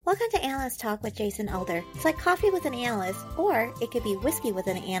Welcome to Analyst Talk with Jason Elder. It's like coffee with an analyst, or it could be whiskey with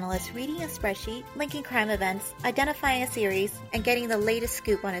an analyst reading a spreadsheet, linking crime events, identifying a series, and getting the latest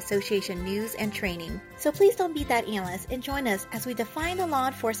scoop on association news and training. So please don't be that analyst and join us as we define the law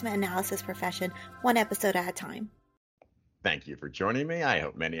enforcement analysis profession one episode at a time. Thank you for joining me. I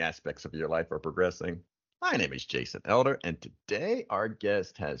hope many aspects of your life are progressing. My name is Jason Elder, and today our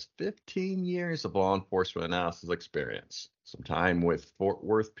guest has 15 years of law enforcement analysis experience. Some time with Fort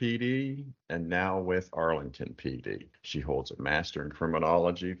Worth PD and now with Arlington PD. She holds a master in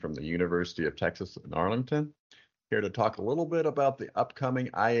criminology from the University of Texas in Arlington. Here to talk a little bit about the upcoming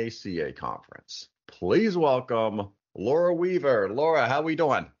IACA conference. Please welcome Laura Weaver. Laura, how are we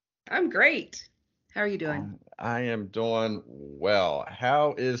doing? I'm great. How are you doing? I am doing well.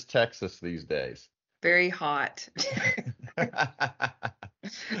 How is Texas these days? Very hot.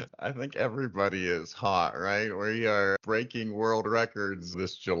 I think everybody is hot, right? We are breaking world records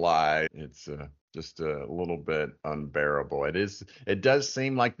this July. It's just a little bit unbearable. It does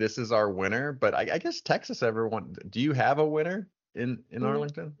seem like this is our winter, but I guess Texas, everyone, do you have a winter in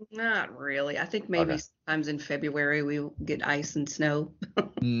Arlington? Not really. I think maybe sometimes in February we get ice and snow.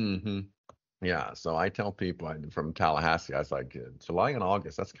 Mm-hmm. Yeah, so I tell people from Tallahassee, I was like, July and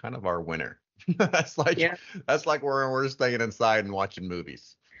August, that's kind of our winter. That's like where we're staying inside and watching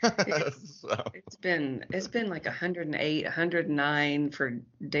movies. So. It's been like 108, 109 for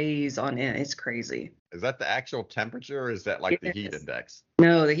days on end. It's crazy. Is that the actual temperature, or is that like the heat index?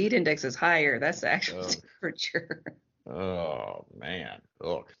 No, the heat index is higher. That's the actual temperature. Oh man,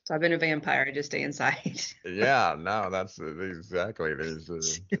 look. So I've been a vampire. I just stay inside. Yeah, no, that's exactly.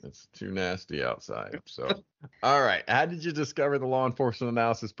 It's too nasty outside. So, all right. How did you discover the law enforcement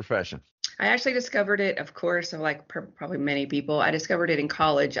analysis profession? I actually discovered it, of course, like probably many people. I discovered it in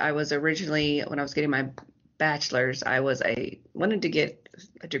college. I was originally, when I was getting my bachelor's, wanted to get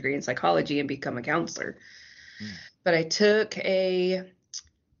a degree in psychology and become a counselor. But I took a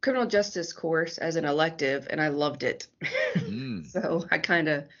criminal justice course as an elective, and I loved it. So I kind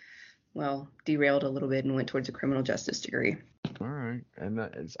of, derailed a little bit and went towards a criminal justice degree. All right. And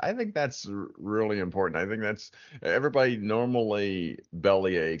I think that's really important. I think that's everybody normally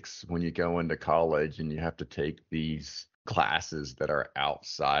belly aches when you go into college and you have to take these classes that are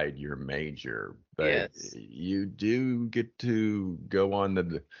outside your major. But you do get to go on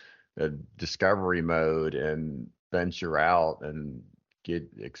the discovery mode and venture out and get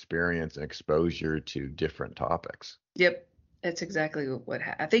experience and exposure to different topics. Yep. That's exactly what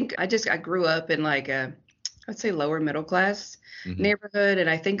I think. I grew up in like I'd say lower middle class neighborhood. And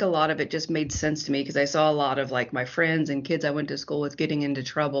I think a lot of it just made sense to me because I saw a lot of like my friends and kids I went to school with getting into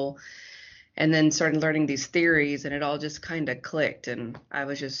trouble, and then started learning these theories, and it all just kind of clicked. And I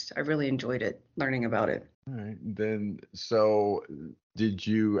really enjoyed it, learning about it. All right. Then, so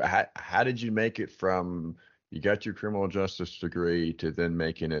how did you make it from you got your criminal justice degree to then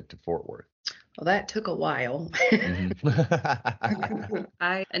making it to Fort Worth? Well, that took a while.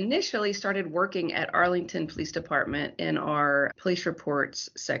 I initially started working at Arlington Police Department in our police reports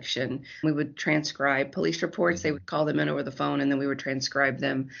section. We would transcribe police reports. They would call them in over the phone, and then we would transcribe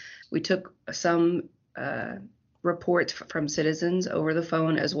them. We took some reports from citizens over the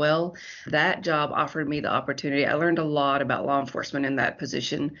phone as well. That job offered me the opportunity. I learned a lot about law enforcement in that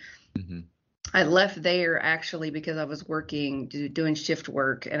position. I left there actually because I was doing shift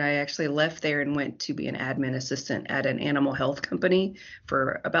work, and I actually left there and went to be an admin assistant at an animal health company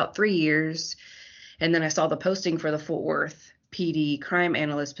for about 3 years. And then I saw the posting for the Fort Worth PD crime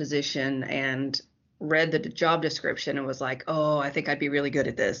analyst position and read the job description and was like, oh, I think I'd be really good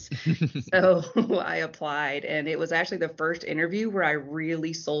at this. So I applied, and it was actually the first interview where I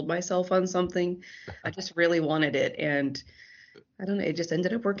really sold myself on something. I just really wanted it. And I don't know, it just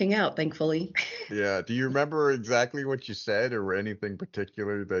ended up working out, thankfully. Yeah. Do you remember exactly what you said, or anything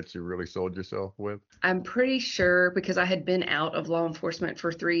particular that you really sold yourself with? I'm pretty sure, because I had been out of law enforcement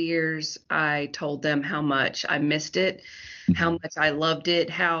for 3 years. I told them how much I missed it, how much I loved it,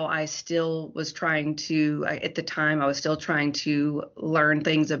 how I still was trying to, at the time, I was still trying to learn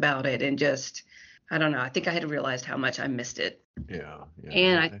things about it, and just, I don't know, I think I had realized how much I missed it. Yeah.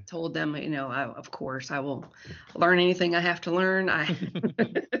 And I told them, of course, I will learn anything I have to learn.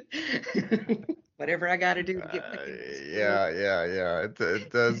 Whatever I got to do to get back into school. Yeah.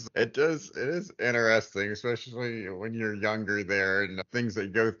 It is interesting, especially when you're younger there, and the things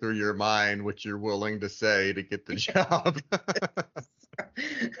that go through your mind, what you're willing to say to get the job.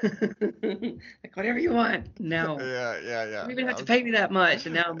 Like, whatever you want. No. Yeah. You don't even have to pay me that much.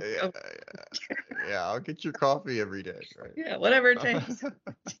 And now I'll get your coffee every day. Right? Yeah, whatever it takes.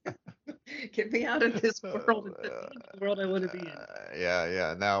 Get me out of this world and put me in the world I want to be in.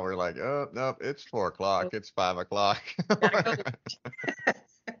 Yeah. Now we're like, oh, no, it's 4 o'clock. Oh, It's 5 o'clock. gotta go.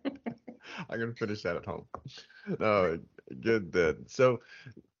 I'm going to finish that at home. No, good then. So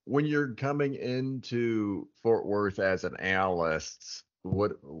when you're coming into Fort Worth as an analyst,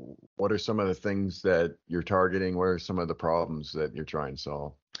 what are some of the things that you're targeting? What are some of the problems that you're trying to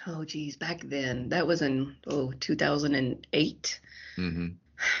solve? Oh, geez, back then, that was in 2008. Mm-hmm.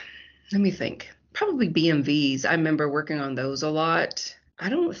 Let me think. Probably BMVs. I remember working on those a lot. I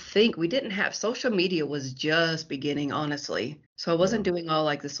don't think we didn't have social media was just beginning, honestly. So I wasn't doing all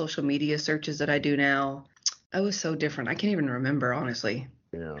like the social media searches that I do now. I was so different. I can't even remember, honestly.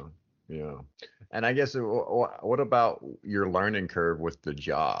 Yeah. And I guess what about your learning curve with the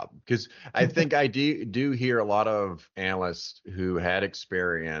job? Because I think I do hear a lot of analysts who had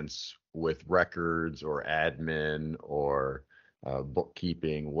experience with records or admin or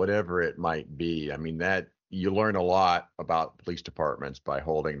bookkeeping, whatever it might be. I mean, that you learn a lot about police departments by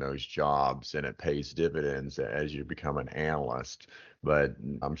holding those jobs, and it pays dividends as you become an analyst. But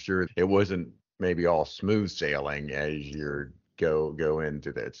I'm sure it wasn't maybe all smooth sailing as you're go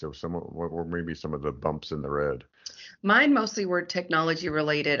into that. So what were maybe some of the bumps in the road? Mine mostly were technology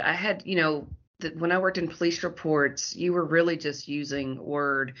related. I had, when I worked in police reports, you were really just using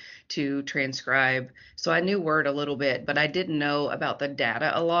Word to transcribe. So I knew Word a little bit, but I didn't know about the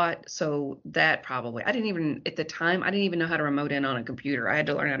data a lot. So that probably, I didn't even, at the time, I didn't even know how to remote in on a computer. I had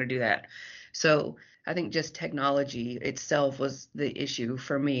to learn how to do that. So I think just technology itself was the issue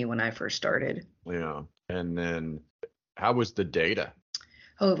for me when I first started. Yeah. And then how was the data?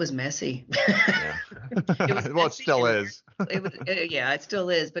 Oh, it was messy. Yeah. It was Well, it messy still and is. it was, yeah, it still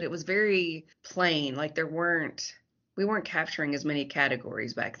is, but it was very plain. Like we weren't capturing as many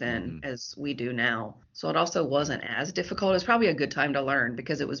categories back then Mhm. as we do now. So it also wasn't as difficult. It's probably a good time to learn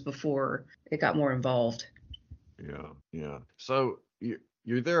because it was before it got more involved. Yeah. So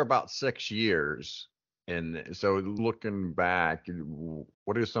you're there about 6 years. And so looking back,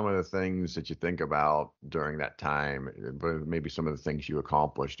 what are some of the things that you think about during that time? But maybe some of the things you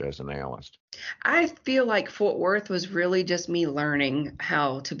accomplished as an analyst. I feel like Fort Worth was really just me learning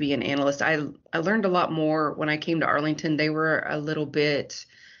how to be an analyst. I learned a lot more when I came to Arlington. They were a little bit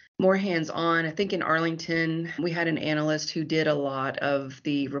more hands-on. I think in Arlington, we had an analyst who did a lot of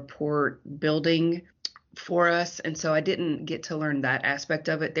the report building for us. And so I didn't get to learn that aspect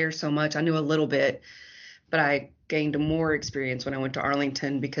of it there so much. I knew a little bit, but I gained more experience when I went to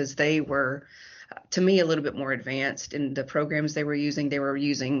Arlington because they were, to me, a little bit more advanced in the programs they were using. They were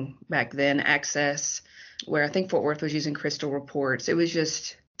using back then Access, where I think Fort Worth was using Crystal Reports. It was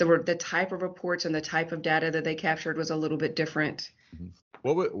just the type of reports and the type of data that they captured was a little bit different. Mhm.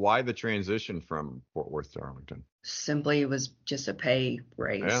 Why the transition from Fort Worth to Arlington? Simply, it was just a pay Yeah,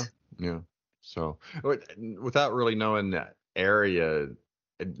 raise. yeah. So without really knowing that area,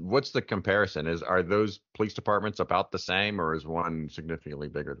 what's the comparison? Are those police departments about the same, or is one significantly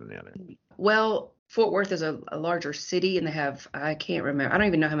bigger than the other? Well, Fort Worth is a larger city, and they have, I can't remember, I don't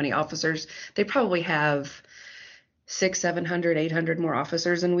even know how many officers. They probably have 700, 800 more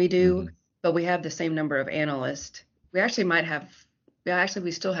officers than we do, Hmm. but we have the same number of analysts. We actually might have, yeah, actually,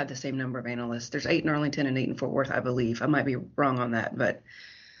 we still have the same number of analysts. There's 8 in Arlington and 8 in Fort Worth, I believe. I might be wrong on that, but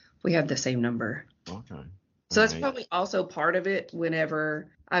we have the same number. Okay. So All that's right. probably also part of it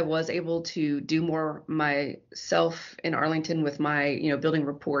whenever I was able to do more myself in Arlington with my, building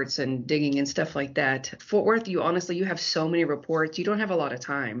reports and digging and stuff like that. Fort Worth, you have so many reports. You don't have a lot of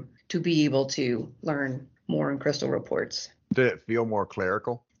time to be able to learn more in Crystal reports. Did it feel more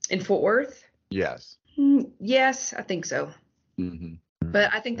clerical? In Fort Worth? Yes. Yes, I think so. Hmm.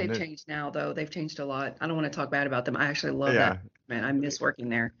 But I think And they've then, changed now, though. They've changed a lot. I don't want to talk bad about them. I actually love that. yeah. Man, I miss working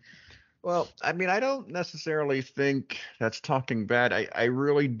there. Well, I mean, I don't necessarily think that's talking bad. I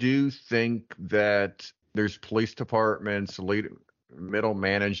really do think that there's police departments, middle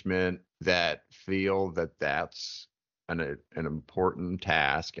management that feel that that's an important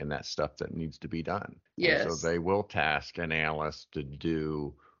task and that's stuff that needs to be done. And so Yes. they will task an analyst to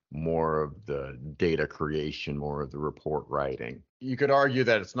do more of the data creation, more of the report writing. You could argue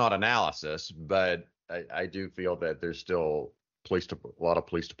that it's not analysis, but I do feel that there's still a lot of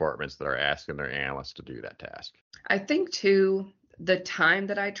police departments that are asking their analysts to do that task. I think too, the time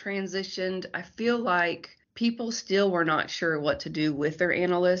that I transitioned, I feel like people still were not sure what to do with their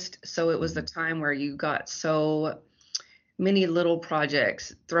analyst. So it was the time where you got so many little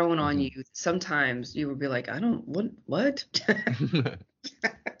projects thrown on Mhm. you. Sometimes you would be like, I don't, what? Mhm.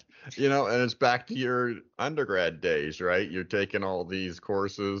 And it's back to your undergrad days, right? You're taking all these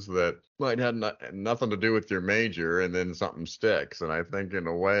courses that might have nothing to do with your major, and then something sticks. And I think in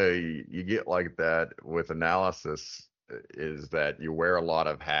a way you get like that with analysis, is that you wear a lot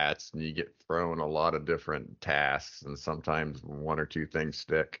of hats and you get thrown a lot of different tasks, and sometimes one or two things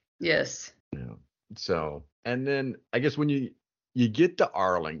stick. Yes. Yeah. So, and then I guess when you get to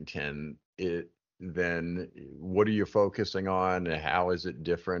Arlington, then what are you focusing on, and how is it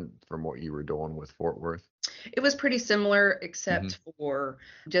different from what you were doing with Fort Worth? It was pretty similar, except Mm-hmm. for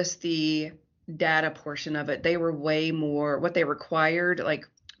just the data portion of it. They were way more what they required, like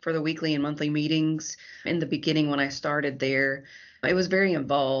for the weekly and monthly meetings in the beginning when I started there. It was very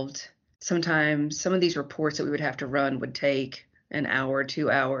involved. Sometimes some of these reports that we would have to run would take an hour, 2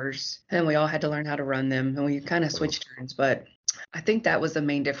 hours, and we all had to learn how to run them, and we kind of switched turns. But I think that was the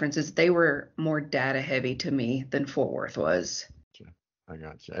main difference, is they were more data heavy to me than Fort Worth was. I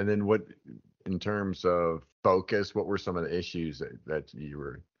gotcha. And then what, in terms of focus, what were some of the issues that you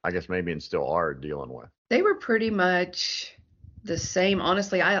were, I guess maybe and still are, dealing with? They were pretty much the same.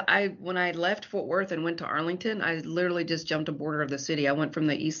 Honestly, I when I left Fort Worth and went to Arlington, I literally just jumped a border of the city. I went from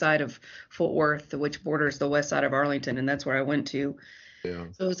the east side of Fort Worth, which borders the west side of Arlington, and that's where I went to. Yeah.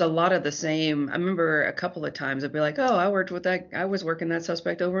 So it was a lot of the same. I remember a couple of times I'd be like, "Oh, I was working that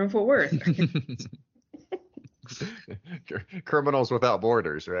suspect over in Fort Worth." Criminals without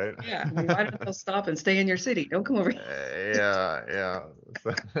borders, right? Yeah, I mean, why don't you stop and stay in your city? Don't come over here. Yeah.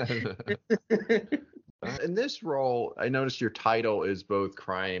 In this role, I noticed your title is both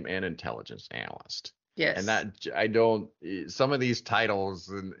crime and intelligence analyst. Yes. And some of these titles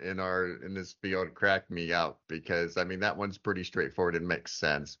in this field crack me up, because I mean that one's pretty straightforward and makes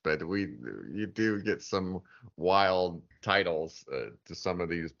sense, but you do get some wild titles to some of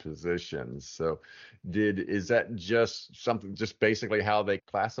these positions. So is that just basically how they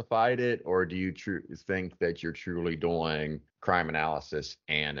classified it, or do you think that you're truly doing crime analysis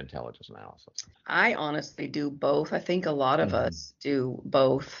and intelligence analysis? I honestly do both. I think a lot of us do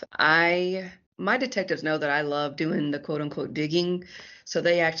both. My detectives know that I love doing the quote unquote digging. So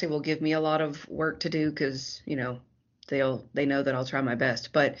they actually will give me a lot of work to do because, they know that I'll try my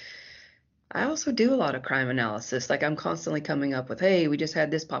best. But I also do a lot of crime analysis. Like I'm constantly coming up with, hey, we just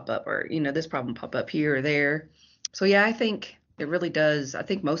had this pop up, or, this problem pop up here or there. So yeah, I think it really does. I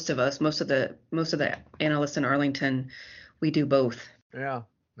think most of the analysts in Arlington, we do both. Yeah.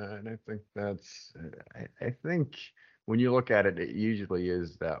 And I think I think when you look at it, it usually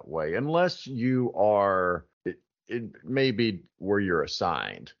is that way, unless you are, it may be where you're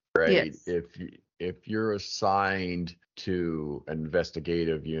assigned, right? Yes. If you're assigned to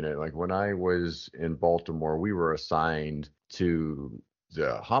investigative unit, like when I was in Baltimore, we were assigned to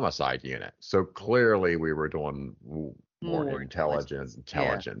the homicide unit. So clearly we were doing more intelligence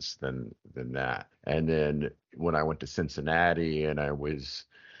than that. And then when I went to Cincinnati and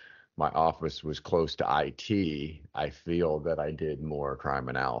my office was close to IT, I feel that I did more crime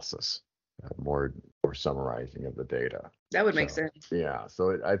analysis, more summarizing of the data. That would make sense. Yeah.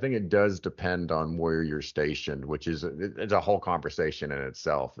 So I think it does depend on where you're stationed, which is it's a whole conversation in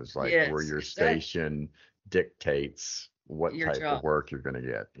itself. It's like where you're stationed dictates what type of work you're going to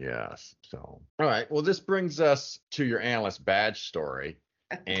get. Yes. So, all right. Well, this brings us to your analyst badge story.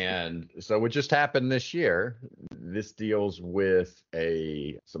 And so what just happened this year, this deals with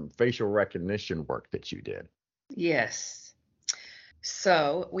some facial recognition work that you did. Yes.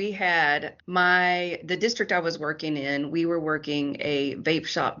 So we had the district I was working in, we were working a vape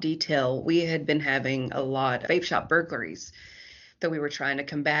shop detail. We had been having a lot of vape shop burglaries that we were trying to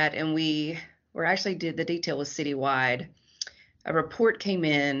combat. And the detail was citywide. A report came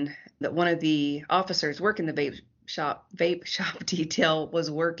in that one of the officers working the vape shop detail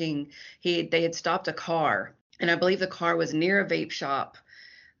was working. They had stopped a car, and I believe the car was near a vape shop.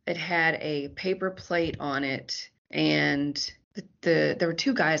 It had a paper plate on it, and there were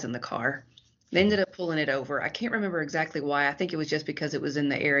two guys in the car. They ended up pulling it over. I can't remember exactly why. I think it was just because it was in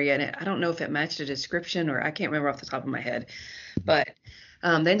the area, and I don't know if it matched a description, or I can't remember off the top of my head. But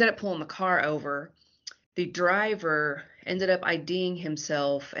they ended up pulling the car over. The driver ended up IDing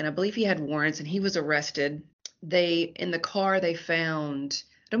himself, and I believe he had warrants, and he was arrested. In the car, they found,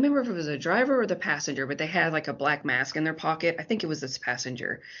 I don't remember if it was a driver or the passenger, but they had like a black mask in their pocket. I think it was this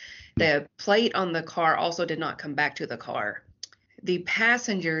passenger. The plate on the car also did not come back to the car. The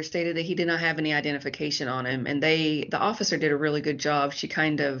passenger stated that he did not have any identification on him, and the officer did a really good job. She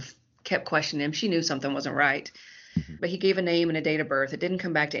kind of kept questioning him. She knew something wasn't right. But he gave a name and a date of birth. It didn't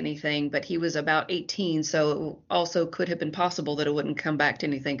come back to anything, but he was about 18, so it also could have been possible that it wouldn't come back to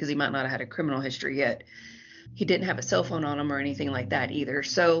anything because he might not have had a criminal history yet. He didn't have a cell phone on him or anything like that either.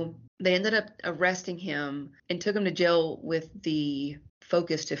 So they ended up arresting him and took him to jail with the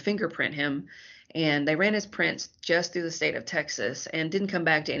focus to fingerprint him. And they ran his prints just through the state of Texas and didn't come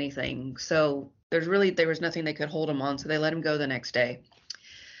back to anything. So there was nothing they could hold him on. So they let him go the next day.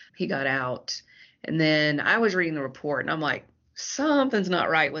 He got out. And then I was reading the report and I'm like, something's not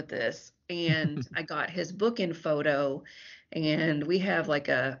right with this. And I got his booking photo, and we have like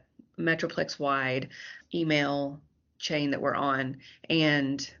a Metroplex wide email chain that we're on.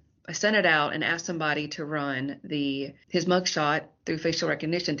 And I sent it out and asked somebody to run his mugshot through facial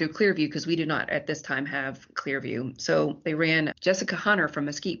recognition through Clearview, because we do not at this time have Clearview. So they ran, Jessica Hunter from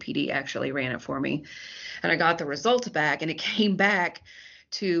Mesquite PD actually ran it for me. And I got the results back, and it came back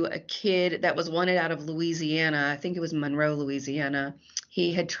to a kid that was wanted out of Louisiana. I think it was Monroe, Louisiana.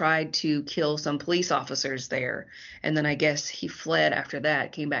 He had tried to kill some police officers there. And then I guess he fled after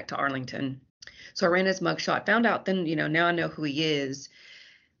that, came back to Arlington. So I ran his mugshot, found out then, now I know who he is.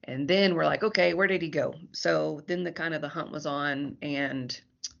 And then we're like, okay, where did he go? So then the hunt was on, and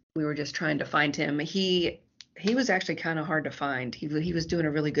we were just trying to find him. He was actually kind of hard to find. He was doing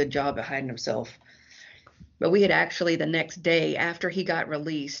a really good job at hiding himself. But we had actually, the next day after he got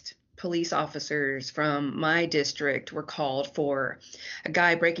released, police officers from my district were called for a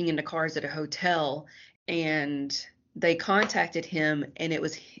guy breaking into cars at a hotel, and they contacted him, and it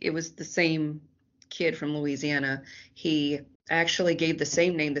was the same kid from Louisiana. He actually gave the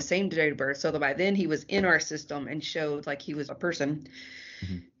same name, the same date of birth, so that by then he was in our system and showed like he was a person.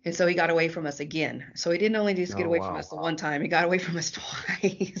 Mm-hmm. And so he got away from us again. So he didn't only just get away from us the one time, he got away from us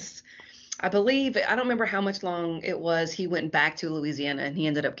twice. I believe, I don't remember how much long it was, he went back to Louisiana and he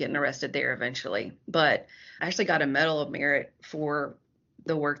ended up getting arrested there eventually. But I actually got a Medal of Merit for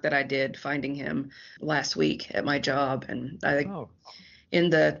the work that I did finding him last week at my job. And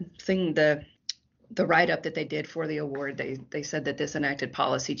in the thing, the write-up that they did for the award, they said that this enacted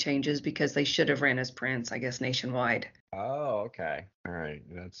policy changes because they should have ran his prints, I guess, nationwide. Oh, okay. All right.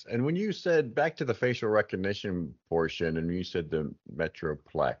 And when you said, back to the facial recognition portion, and you said the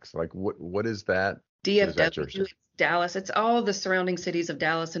Metroplex, like what is that? DFW, Dallas. It's all the surrounding cities of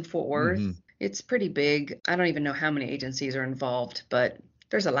Dallas and Fort Worth. Mm-hmm. It's pretty big. I don't even know how many agencies are involved, but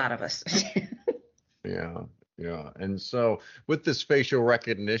there's a lot of us. Yeah. Yeah. And so with this facial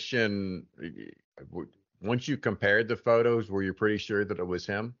recognition, once you compared the photos, were you pretty sure that it was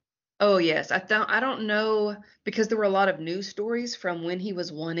him? Oh, yes. I don't know, because there were a lot of news stories from when he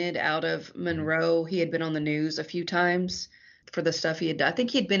was wanted out of Monroe. He had been on the news a few times for the stuff he had done. I think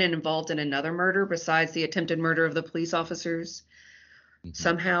he had been involved in another murder besides the attempted murder of the police officers. Mm-hmm.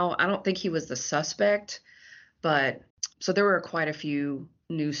 Somehow, I don't think he was the suspect, but so there were quite a few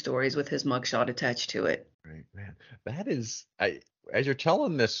news stories with his mugshot attached to it. Right, man. That is, as you're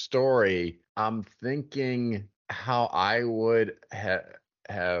telling this story, I'm thinking how I would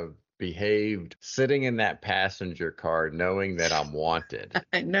have behaved sitting in that passenger car knowing that I'm wanted.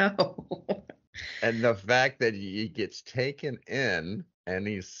 I know. And the fact that he gets taken in and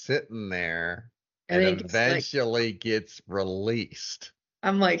he's sitting there and eventually gets released.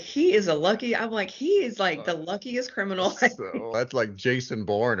 I'm like, he is the luckiest criminal. So that's like Jason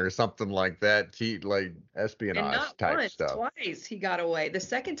Bourne or something like that, like espionage type stuff. Twice he got away. The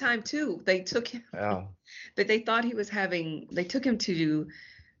second time too, they took him. Oh. But they thought he was they took him to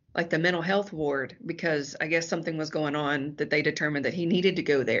like the mental health ward because I guess something was going on that they determined that he needed to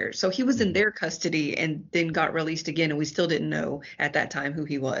go there. So he was in their custody and then got released again, and we still didn't know at that time who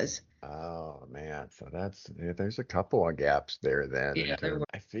he was. Oh man, so there's a couple of gaps there then. Yeah,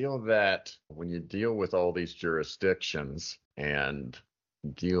 I feel that when you deal with all these jurisdictions and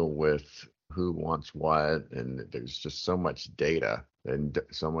deal with who wants what, and there's just so much data and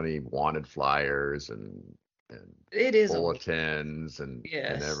so many wanted flyers and it is bulletins and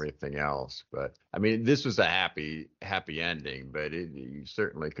everything else. But I mean, this was a happy ending, but it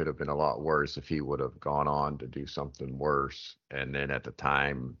certainly could have been a lot worse if he would have gone on to do something worse. And then at the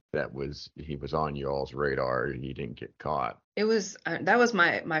time he was on you all's radar, he didn't get caught. It was that was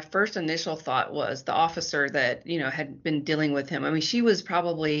my first initial thought was the officer that had been dealing with him. I mean, she was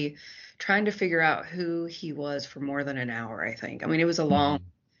probably trying to figure out who he was for more than an hour, I think. I mean, it was a long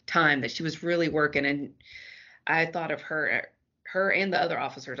time that she was really working, and I thought of her and the other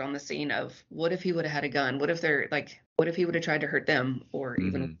officers on the scene of what if he would have had a gun? What if he would have tried to hurt them or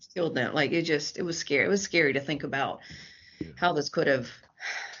even killed them? Like it was scary. It was scary to think about how this could have,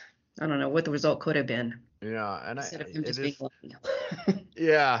 I don't know what the result could have been. Yeah. And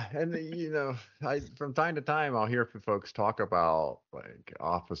Yeah, and I from time to time I'll hear folks talk about like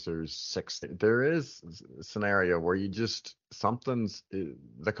officers six. There is a scenario where you just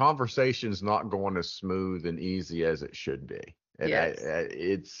the conversation's not going as smooth and easy as it should be, and Yes.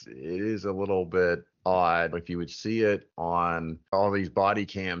 it is a little bit odd if you would see it on all these body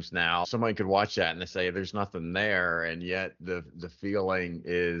cams now. Somebody could watch that and they say there's nothing there, and yet the feeling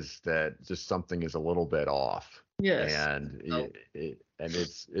is that just something is a little bit off. Yes. And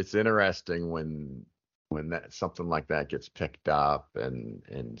it's interesting when that something like that gets picked up,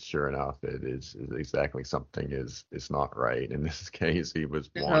 and sure enough it is exactly something is not right. In this case, he was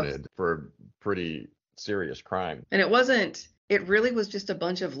wanted for a pretty serious crime. And it really was just a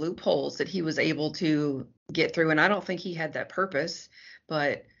bunch of loopholes that he was able to get through. And I don't think he had that purpose,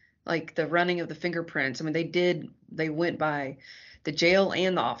 but like the running of the fingerprints, I mean, they went by the jail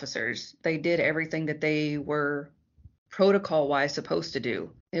and the officers. They did everything that they were protocol wise supposed to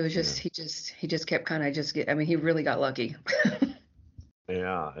do. It was just, he just kept kind of he really got lucky.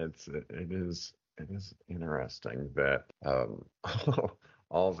 Yeah, it is interesting that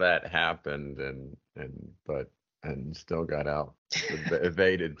all that happened and still got out,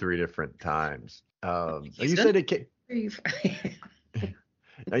 evaded 3 different times. You said it.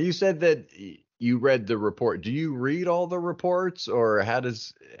 Now you said that you read the report. Do you read all the reports, or how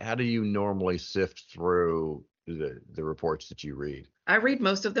do you normally sift through the reports that you read? I read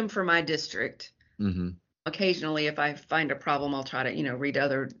most of them for my district. Mm-hmm. Occasionally, if I find a problem, I'll try to, read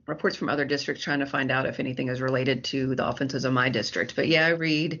other reports from other districts, trying to find out if anything is related to the offenses of my district. But yeah,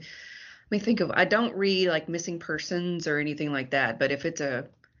 I don't read like missing persons or anything like that. But if it's a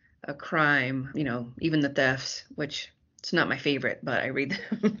crime, even the thefts, which it's not my favorite, but I read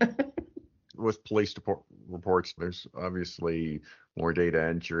them. With police reports, there's obviously more data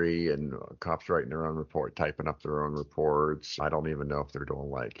entry and cops writing their own report, typing up their own reports. I don't even know if they're doing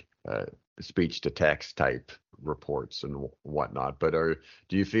like speech to text type reports and whatnot. But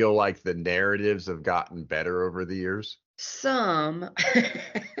do you feel like the narratives have gotten better over the years? Some.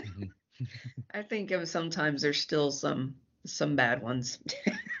 I think sometimes there's still some bad ones.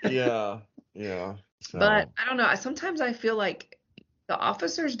 Yeah. So. But I don't know. Sometimes I feel like the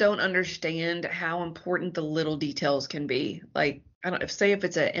officers don't understand how important the little details can be. Like, if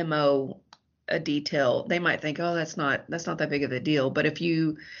it's a MO, a detail, they might think, oh, that's not that big of a deal. But if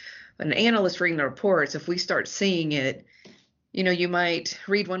an analyst reading the reports, if we start seeing it, you might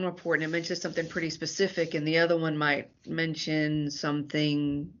read one report and it mentions something pretty specific, and the other one might mention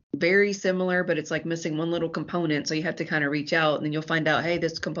something very similar, but it's like missing one little component. So you have to kind of reach out, and then you'll find out, hey,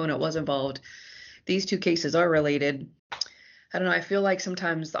 this component was involved. These 2 cases are related. I don't know. I feel like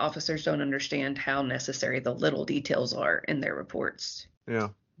sometimes the officers don't understand how necessary the little details are in their reports. Yeah.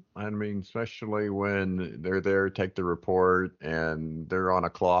 I mean, especially when they're there, take the report, and they're on a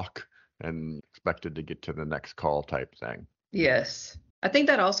clock and expected to get to the next call type thing. Yes. I think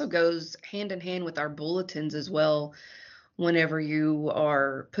that also goes hand in hand with our bulletins as well. Whenever you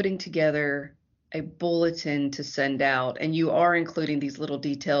are putting together a bulletin to send out and you are including these little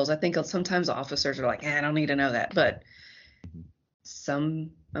details, I think sometimes officers are like, I don't need to know that. But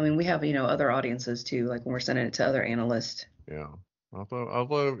we have, other audiences too, like when we're sending it to other analysts. Yeah.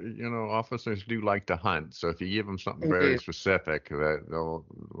 Although officers do like to hunt. So if you give them something very specific, that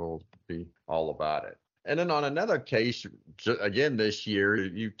they'll be all about it. And then on another case, again this year,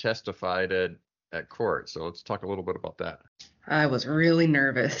 you testified at court. So let's talk a little bit about that. I was really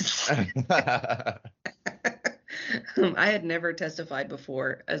nervous. I had never testified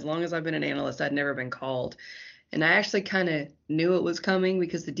before. As long as I've been an analyst, I'd never been called. And I actually kind of knew it was coming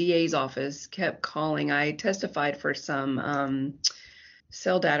because the DA's office kept calling. I testified for some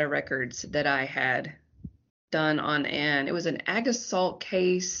cell data records that I had done it was an ag assault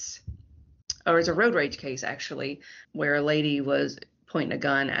case, or it's a road rage case actually, where a lady was pointing a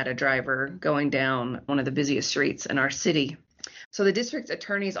gun at a driver going down one of the busiest streets in our city. So the district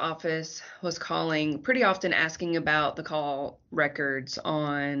attorney's office was calling pretty often, asking about the call records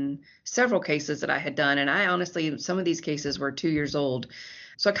on several cases that I had done. And I honestly, some of these cases were 2 years old.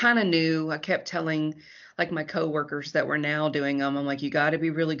 So I kind of knew. I kept telling like my coworkers that were now doing them, I'm like, you got to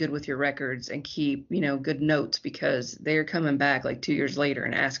be really good with your records and keep, good notes, because they're coming back like 2 years later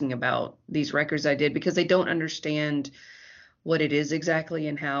and asking about these records I did, because they don't understand what it is exactly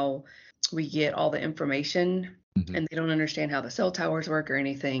and how we get all the information. Mm-hmm. And they don't understand how the cell towers work or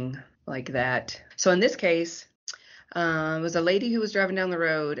anything like that. So in this case, it was a lady who was driving down the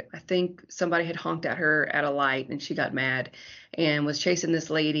road. I think somebody had honked at her at a light and she got mad and was chasing this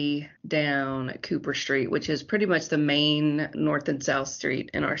lady down Cooper Street, which is pretty much the main north and south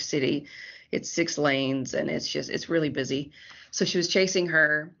street in our city. It's 6 lanes and it's really busy. So she was chasing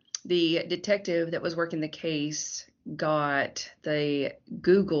her. The detective that was working the case got the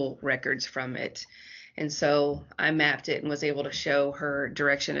Google records from it. And so I mapped it and was able to show her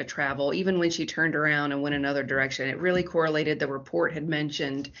direction of travel. Even when she turned around and went another direction, it really correlated. The report had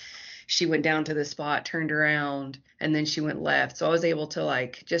mentioned she went down to the spot, turned around, and then she went left. So I was able to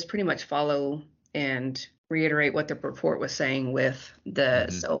like just pretty much follow and reiterate what the report was saying with the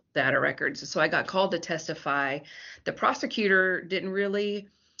cell data records. So I got called to testify. The prosecutor didn't really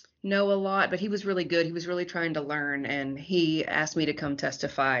know a lot, but he was really good. He was really trying to learn, and he asked me to come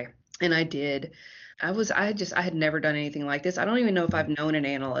testify, and I did. I had never done anything like this. I don't even know if I've known an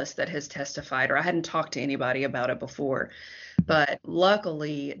analyst that has testified, or I hadn't talked to anybody about it before. But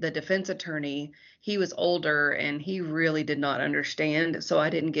luckily, the defense attorney, he was older and he really did not understand. So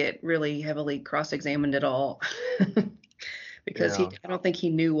I didn't get really heavily cross-examined at all because I don't think he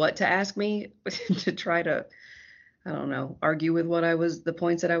knew what to ask me to try to, I don't know, argue with the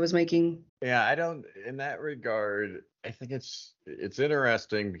points that I was making. Yeah, I don't, in that regard, I think it's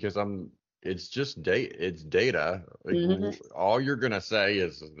interesting because it's just it's data. Like, all you're going to say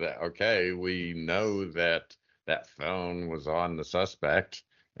is that, okay, we know that phone was on the suspect,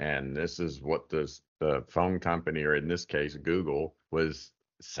 and this is what the phone company, or in this case, Google, was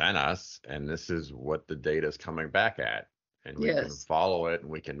sent us, and this is what the data is coming back at. And we can follow it, and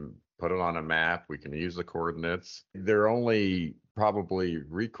we can put it on a map. We can use the coordinates. Their only probably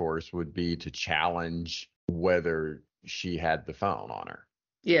recourse would be to challenge whether she had the phone on her.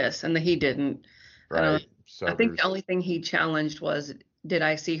 Yes, and he didn't. Right. So I think the only thing he challenged was, did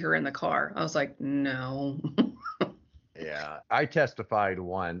I see her in the car? I was like, no. Yeah. I testified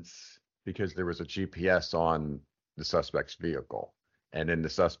once because there was a GPS on the suspect's vehicle, and then the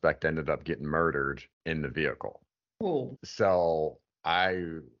suspect ended up getting murdered in the vehicle. Oh. So I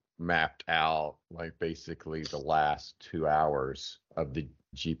mapped out like basically the last 2 hours of the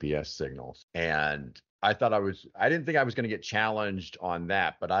GPS signals, and I didn't think I was going to get challenged on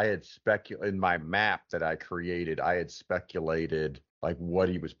that, but I had in my map that I created, I had speculated like what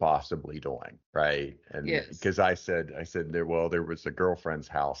he was possibly doing, right? And because I said there was a girlfriend's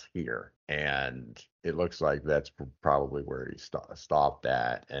house here, and it looks like that's probably where he stopped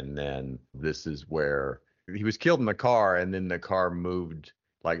at, and then this is where he was killed in the car, and then the car moved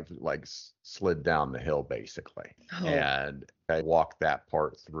like slid down the hill basically. And I walked that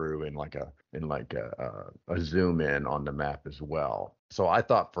part through in a zoom in on the map as well. So I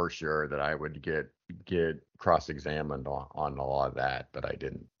thought for sure that I would get cross-examined on a lot of that, but I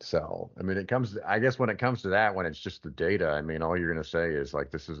didn't. So I mean, I guess when it comes to that, when it's just the data, I mean, all you're going to say is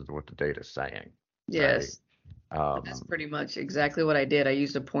like, this is what the data's saying. Yes. Right? That's pretty much exactly what I did. I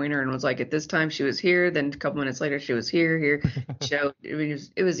used a pointer and was like, at this time she was here. Then a couple minutes later, she was here. Showed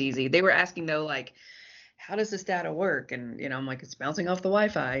it was easy. They were asking though, like, how does this data work? And I'm like, it's bouncing off the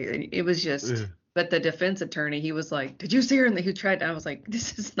Wi-Fi. It was just. But the defense attorney, he was like, did you see her? And he tried. I was like,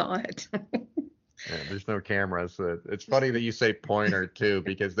 this is not. Yeah, there's no cameras. It's funny that you say pointer too,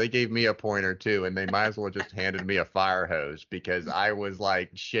 because they gave me a pointer too, and they might as well just handed me a fire hose because I was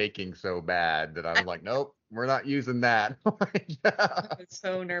like shaking so bad that I was like, nope, we're not using that. I was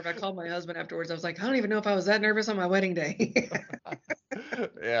so nervous. I called my husband afterwards. I was like, I don't even know if I was that nervous on my wedding day.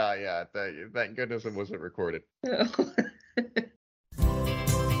 Yeah. Thank goodness it wasn't recorded.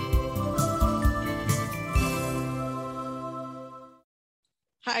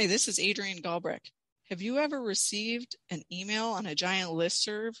 Hi, this is Adrienne Galbraith. Have you ever received an email on a giant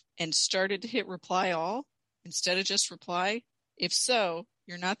listserv and started to hit reply all instead of just reply? If so,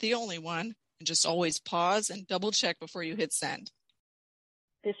 you're not the only one, and just always pause and double check before you hit send.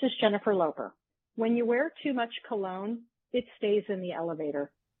 This is Jennifer Loper. When you wear too much cologne, it stays in the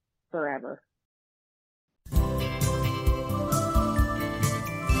elevator forever.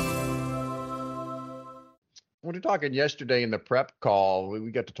 We were talking yesterday in the prep call,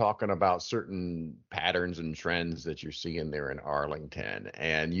 we got to talking about certain patterns and trends that you're seeing there in Arlington.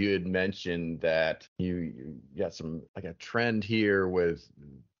 And you had mentioned that you got like a trend here with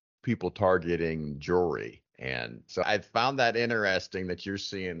people targeting jewelry. And so I found that interesting that you're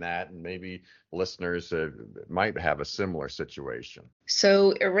seeing that, and maybe listeners might have a similar situation.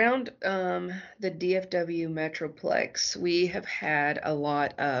 So around the DFW Metroplex, we have had a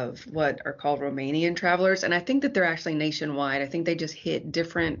lot of what are called Romanian travelers, and I think that they're actually nationwide. I think they just hit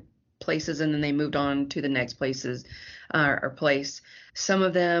different places and then they moved on to the next places or place. Some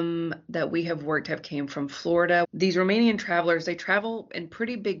of them that we have worked have came from Florida. These Romanian travelers, they travel in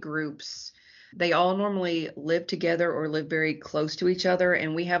pretty big groups. They all normally live together or live very close to each other,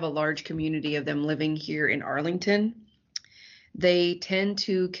 and we have a large community of them living here in Arlington. They tend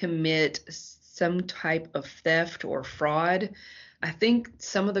to commit some type of theft or fraud. I think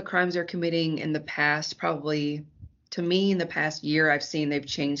some of the crimes they're committing in the past, probably to me in the past year, I've seen they've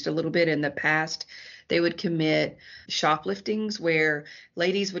changed a little bit. In the past, they would commit shopliftings where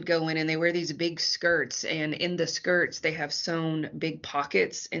ladies would go in and they wear these big skirts, and in the skirts they have sewn big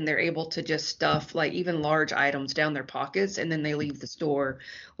pockets, and they're able to just stuff like even large items down their pockets, and then they leave the store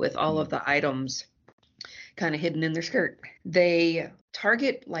with all of the items kind of hidden in their skirt. They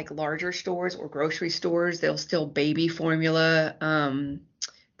target like larger stores or grocery stores. They'll steal baby formula.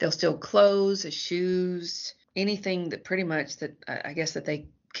 They'll steal clothes, shoes, anything that pretty much that I guess that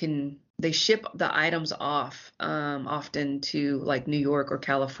they ship the items off often to like New York or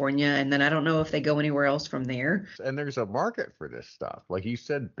California. And then I don't know if they go anywhere else from there. And there's a market for this stuff. Like you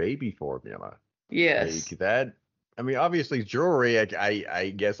said, baby formula. Yes. Like that. I mean, obviously jewelry,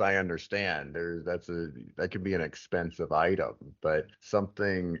 I guess I understand. That could be an expensive item, but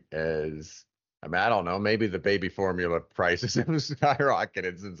something as, I mean, I don't know, maybe the baby formula prices have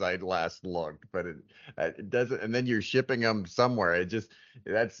skyrocketed since I last looked, but it doesn't, and then you're shipping them somewhere. It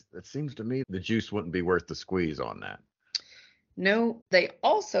seems to me the juice wouldn't be worth the squeeze on that. No, they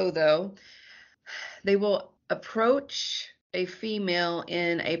also, though, they will approach a female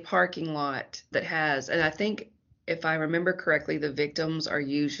in a parking lot that has, and I think if I remember correctly, the victims are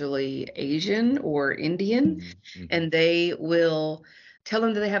usually Asian or Indian, Mm-hmm. and they will tell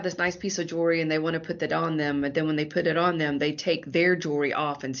them that they have this nice piece of jewelry and they want to put that on them. And then when they put it on them, they take their jewelry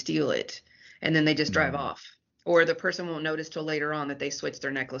off and steal it. And then they just drive off. Or the person won't notice till later on that they switched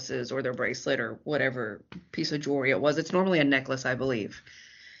their necklaces or their bracelet or whatever piece of jewelry it was. It's normally a necklace, I believe.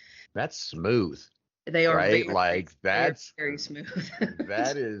 That's smooth. They are right? very, Like that's very smooth.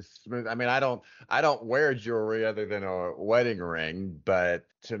 that is smooth. I mean, I don't wear jewelry other than a wedding ring, but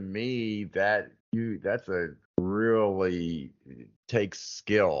to me that's a really takes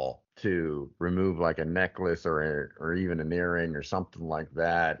skill to remove like a necklace or even an earring or something like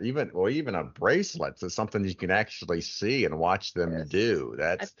that. Even a bracelet is something you can actually see and watch them do.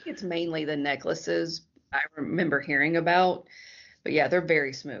 I think it's mainly the necklaces I remember hearing about, but yeah, they're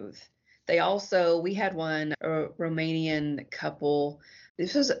very smooth. We had a Romanian couple.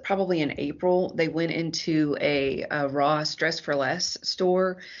 This was probably in April. They went into a Ross Dress for Less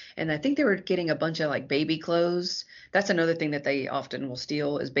store, and I think they were getting a bunch of like baby clothes. That's another thing that they often will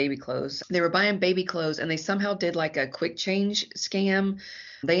steal is baby clothes. They were buying baby clothes, and they somehow did like a quick change scam.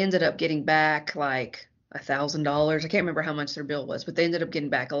 They ended up getting back like $1,000. I can't remember how much their bill was, but they ended up getting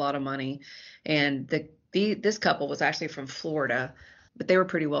back a lot of money. And this couple was actually from Florida, but they were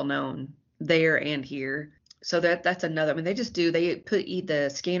pretty well known there and here. So that's another. I mean, they put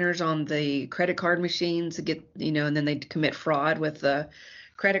the scanners on the credit card machines to get, and then they commit fraud with the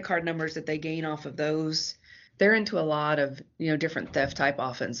credit card numbers that they gain off of those. They're into a lot of, different theft type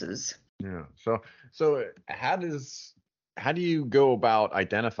offenses. Yeah. So how do you go about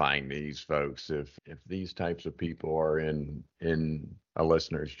identifying these folks if these types of people are in a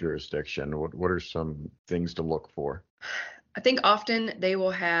listener's jurisdiction? What are some things to look for? I think often they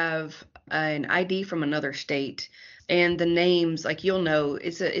will have an ID from another state, and the names, like you'll know,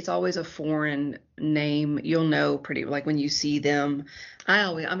 it's always a foreign name. You'll know pretty like when you see them. I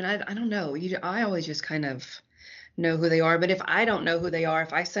don't know. I always just kind of know who they are. But if I don't know who they are,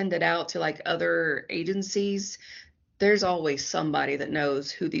 if I send it out to like other agencies, there's always somebody that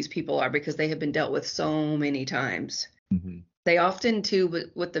knows who these people are because they have been dealt with so many times. Mm-hmm. They often too,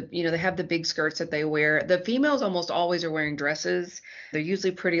 with the, they have the big skirts that they wear. The females almost always are wearing dresses. They're usually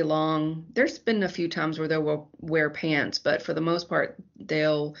pretty long. There's been a few times where they'll wear pants, but for the most part,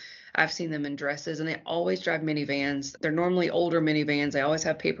 I've seen them in dresses, and they always drive minivans. They're normally older minivans. They always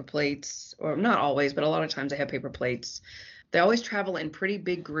have paper plates, or not always, but a lot of times they have paper plates. They always travel in pretty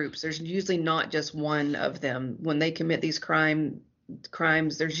big groups. There's usually not just one of them. When they commit these crimes,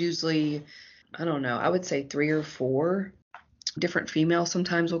 there's usually, I don't know, I would say 3 or 4 different females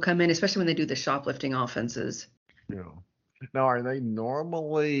sometimes will come in, especially when they do the shoplifting offenses. Yeah. Now, are they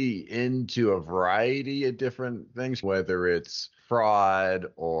normally into a variety of different things, whether it's fraud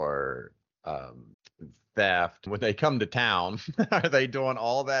or theft? When they come to town, are they doing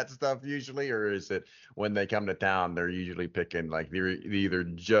all that stuff usually, or is it when they come to town, they're usually picking like they're either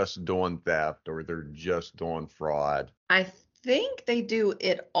just doing theft or they're just doing fraud? I think they do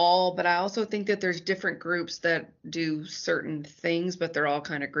it all, but I also think that there's different groups that do certain things, but they're all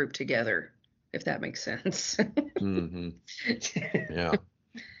kind of grouped together, if that makes sense. Mm-hmm. Yeah.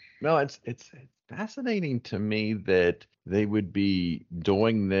 No, it's fascinating to me that they would be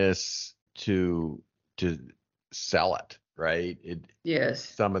doing this to sell it, right? Yes.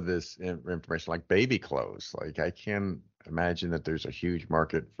 Some of this information, like baby clothes, like I can imagine that there's a huge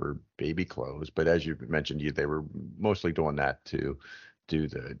market for baby clothes, but as you mentioned, they were mostly doing that to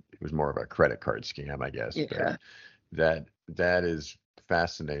it was more of a credit card scam, I guess. But Yeah. that is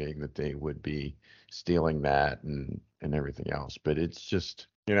fascinating that they would be stealing that and everything else. But it's just,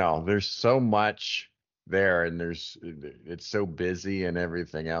 there's so much there, and it's so busy and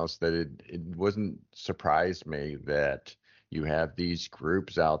everything else that it wasn't surprised me that you have these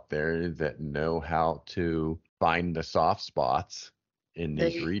groups out there that know how to find the soft spots in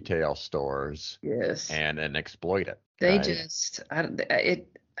these They, retail stores yes. and exploit it, They right? just, I don't,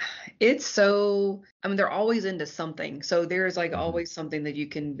 it's so, I mean, they're always into something. So there's like Mhm. always something that you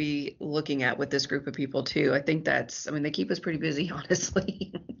can be looking at with this group of people too. I think I mean, they keep us pretty busy,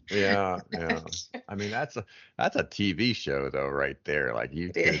 honestly. Yeah, yeah. I mean, that's a TV show though, right there. Like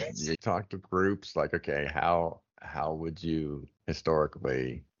It is. you talk to groups like, okay, how would you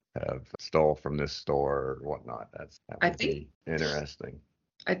historically have stole from this store or whatnot? That I would think be interesting.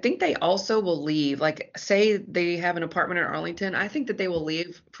 I think they also will leave. Like, say they have an apartment in Arlington. I think that they will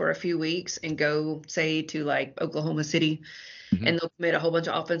leave for a few weeks and go, say, to like Oklahoma City, Hmm. and they'll commit a whole bunch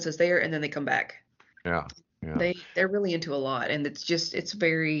of offenses there, and then they come back. Yeah, yeah, They're really into a lot, and it's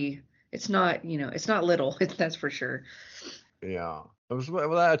not, it's not little. That's for sure. yeah.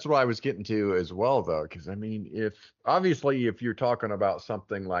 Well, that's what I was getting to as well, though, because I mean, if you're talking about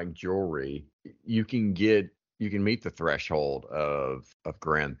something like jewelry, you can meet the threshold of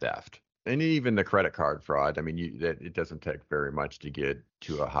grand theft, and even the credit card fraud. I mean, that it doesn't take very much to get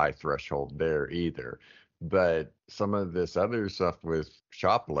to a high threshold there either. But some of this other stuff with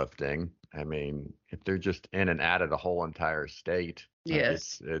shoplifting, I mean, if they're just in and out of the whole entire state, like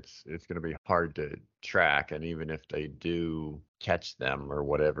Yes. it's going to be hard to track. And even if they do catch them or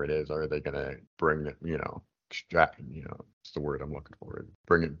whatever it is, are they going to bring them, extract, it's the word I'm looking for,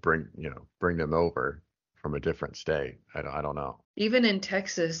 bring them over from a different state? I don't know. Even in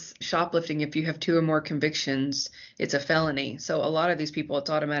Texas, shoplifting, if you have two or more convictions, it's a felony. So a lot of these people, it's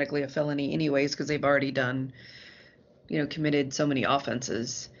automatically a felony anyways, because they've already done, committed so many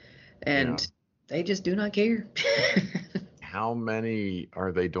offenses, Yeah. and they just do not care. How many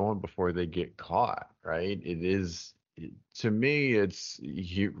are they doing before they get caught, right? To me, it's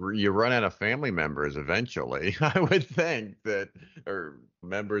you run out of family members eventually. I would think that, or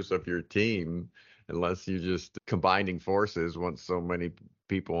members of your team, unless you're just combining forces once so many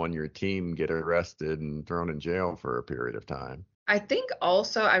people on your team get arrested and thrown in jail for a period of time. I think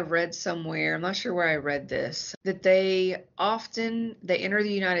also I read somewhere, I'm not sure where I read this, that they enter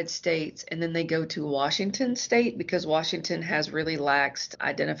the United States and then they go to Washington state because Washington has really laxed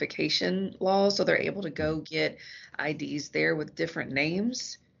identification laws, so they're able to go get IDs there with different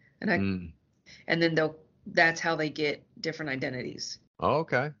names. And I Mm. and then that's how they get different identities. Oh,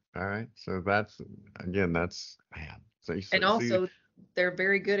 okay. All right. So that's man. So you And see, also they're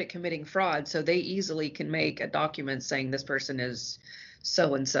very good at committing fraud, so they easily can make a document saying this person is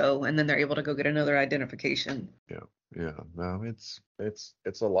so and so, and then they're able to go get another identification. yeah, yeah. No, it's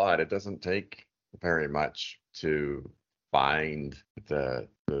a lot. It doesn't take very much to find the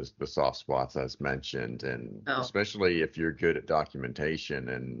soft spots as mentioned, and Oh, especially if you're good at documentation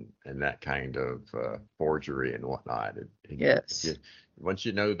and that kind of forgery and whatnot. If yes. once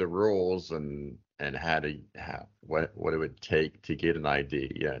you know the rules and what it would take to get an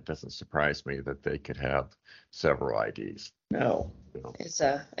ID, yeah, it doesn't surprise me that they could have several IDs. No. You know? It's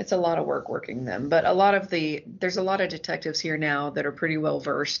a lot of work working them, but there's a lot of detectives here now that are pretty well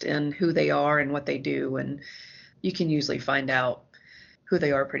versed in who they are and what they do, and you can usually find out who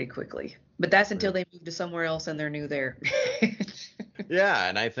they are pretty quickly. But that's until Yeah. they move to somewhere else and they're new there. Yeah,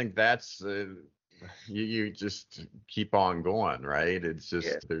 and I think that's you just keep on going, right? It's Yeah.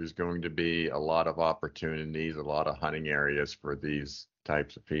 just there's going to be a lot of opportunities, a lot of hunting areas for these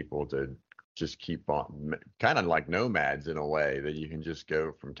types of people to just keep on, kind of like nomads in a way, that you can just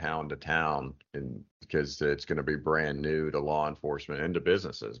go from town to town, and because it's going to be brand new to law enforcement and to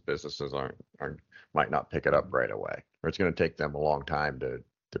businesses. Businesses aren't might not pick it up right away, or it's going to take them a long time to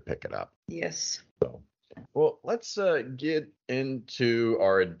pick it up. Yes. Well, let's get into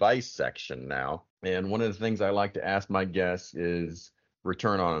our advice section now. And one of the things I like to ask my guests is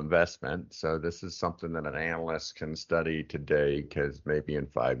return on investment. So this is something that an analyst can study today because maybe in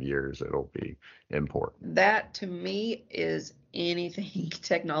 5 years it'll be important. That to me is anything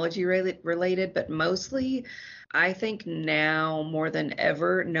technology related, but mostly I think now more than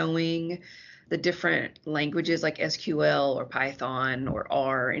ever, knowing the different languages like SQL or Python or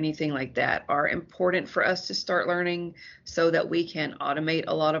R, anything like that, are important for us to start learning so that we can automate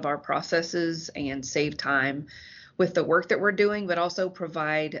a lot of our processes and save time with the work that we're doing, but also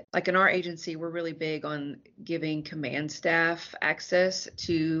provide, like in our agency, we're really big on giving command staff access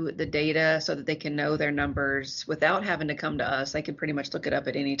to the data so that they can know their numbers without having to come to us. They can pretty much look it up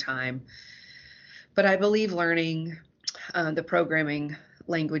at any time. But I believe learning the programming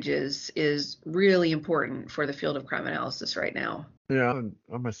languages is really important for the field of crime analysis right now. Yeah,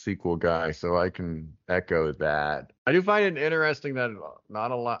 I'm a SQL guy, so I can echo that. I do find it interesting that not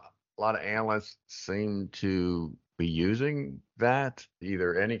a lot of analysts seem to be using that,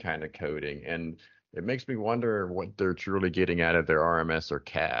 either any kind of coding, and it makes me wonder what they're truly getting out of their RMS or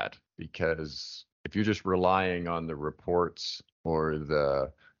CAD, because if you're just relying on the reports or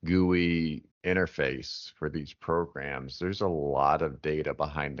the GUI interface for these programs, there's a lot of data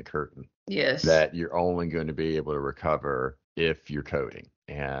behind the curtain Yes. that you're only going to be able to recover if you're coding.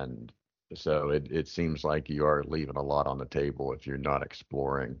 And so it seems like you are leaving a lot on the table if you're not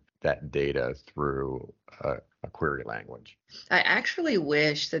exploring that data through a query language. I actually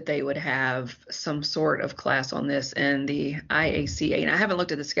wish that they would have some sort of class on this in the IACA. And I haven't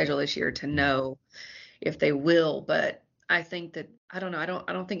looked at the schedule this year to know if they will, but I think that, I don't know,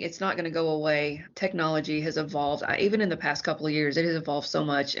 I don't think it's not going to go away. Technology has evolved. Even in the past couple of years, it has evolved so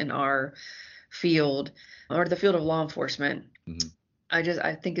much in our field, or the field of law enforcement. Mm-hmm.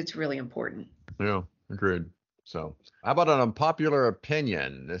 I think it's really important. Yeah, agreed. So how about an unpopular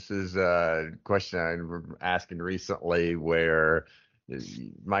opinion? This is a question I'm asking recently where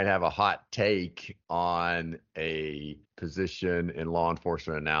you might have a hot take on a position in law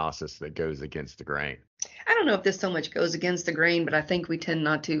enforcement analysis that goes against the grain. I don't know if this so much goes against the grain, but I think we tend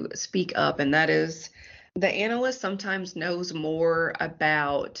not to speak up, and that is the analyst sometimes knows more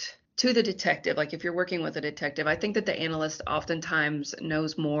about to the detective. Like if you're working with a detective, I think that the analyst oftentimes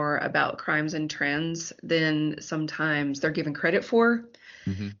knows more about crimes and trends than sometimes they're given credit for.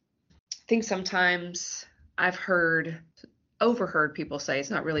 Mm-hmm. I think sometimes I've overheard people say,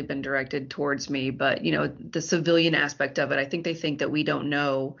 it's not really been directed towards me, but the civilian aspect of it, I think they think that we don't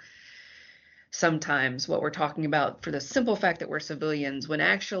know sometimes what we're talking about for the simple fact that we're civilians, when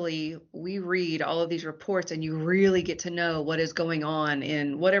actually we read all of these reports and you really get to know what is going on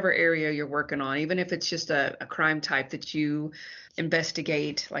in whatever area you're working on, even if it's just a crime type that you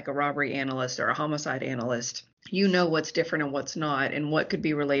investigate, like a robbery analyst or a homicide analyst. You know what's different and what's not, and what could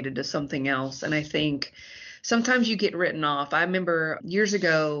be related to something else. And I think sometimes you get written off. I remember years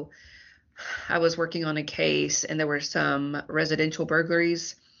ago, I was working on a case and there were some residential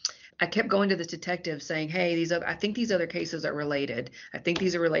burglaries. I kept going to this detective saying, hey, I think these other cases are related. I think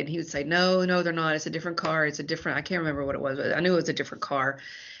these are related. He would say, no, they're not. It's a different car. I can't remember what it was, but I knew it was a different car.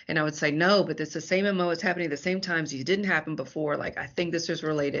 And I would say, no, but it's the same MO. It's happening at the same times. These didn't happen before. Like, I think this is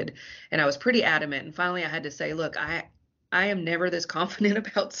related. And I was pretty adamant. And finally I had to say, look, I am never this confident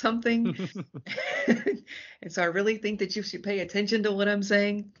about something. And so I really think that you should pay attention to what I'm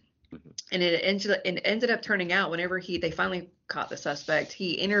saying. And it ended up turning out whenever they finally caught the suspect,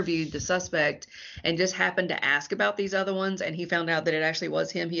 he interviewed the suspect and just happened to ask about these other ones. And he found out that it actually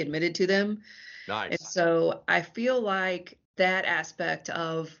was him. He admitted to them. Nice. And so I feel like that aspect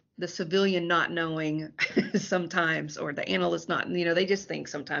of the civilian not knowing sometimes, or the analyst not, they just think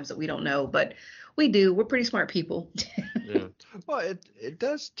sometimes that we don't know, but we do. We're pretty smart people. Yeah. Well, it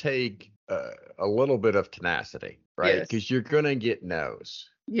does take a little bit of tenacity, right? Yes. Because you're gonna get no's.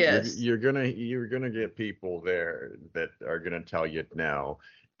 Yes. You're gonna get people there that are gonna tell you no,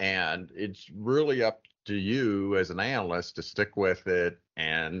 and it's really up to you as an analyst to stick with it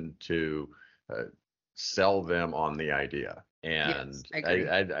and to sell them on the idea. And yes, I agree.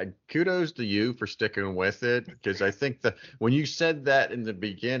 I kudos to you for sticking with it, because I think that when you said that in the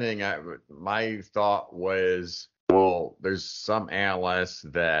beginning, my thought was, well, there's some analysts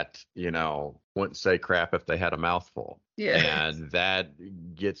that, wouldn't say crap if they had a mouthful. Yeah. And that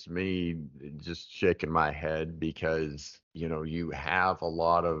gets me just shaking my head, because, you have a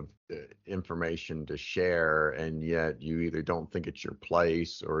lot of information to share, and yet you either don't think it's your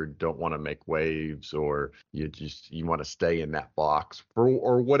place or don't want to make waves, or you want to stay in that box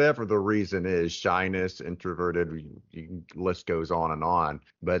or whatever the reason is, shyness, introverted, list goes on.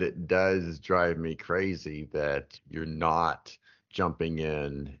 But it does drive me crazy that you're not jumping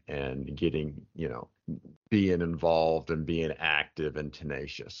in and getting, being involved and being active and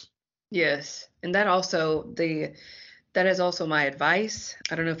tenacious. Yes. And that is also my advice.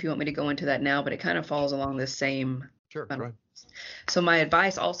 I don't know if you want me to go into that now, but it kind of falls along the same. Sure. Right. So my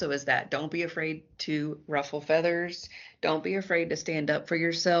advice also is that don't be afraid to ruffle feathers. Don't be afraid to stand up for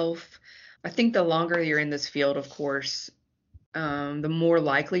yourself. I think the longer you're in this field, of course, the more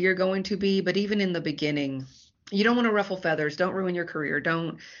likely you're going to be. But even in the beginning, you don't want to ruffle feathers. Don't ruin your career.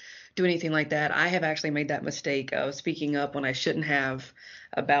 Don't do anything like that. I have actually made that mistake of speaking up when I shouldn't have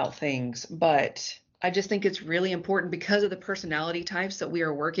about things. But I just think it's really important because of the personality types that we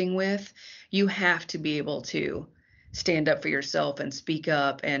are working with. You have to be able to stand up for yourself and speak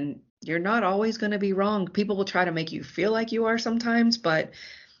up. And you're not always going to be wrong. People will try to make you feel like you are sometimes, but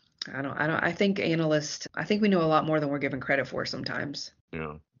I think analysts, I think we know a lot more than we're given credit for sometimes.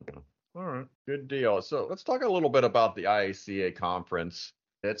 Yeah. Yeah. All right. Good deal. So let's talk a little bit about the IACA conference.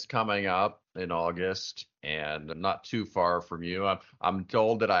 It's coming up in August and not too far from you. I'm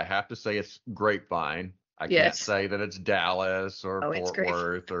told that I have to say it's Grapevine. I can't Yes. say that it's Dallas or Oh, it's Fort great.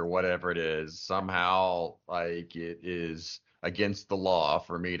 Worth or whatever it is. Somehow, like, it is against the law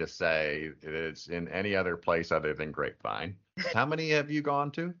for me to say that it's in any other place other than Grapevine. How many have you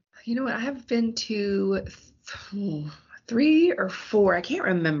gone to? You know what? I have been to 3 or 4. I can't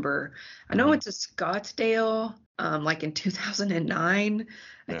remember. I know Mhm. it's a Scottsdale, like in 2009.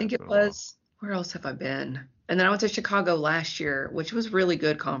 I Yeah, think it's it been a while. was. Where else have I been? And then I went to Chicago last year, which was really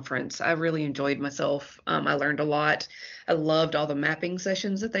good conference. I really enjoyed myself. I learned a lot. I loved all the mapping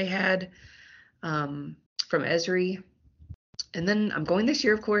sessions that they had from Esri. And then I'm going this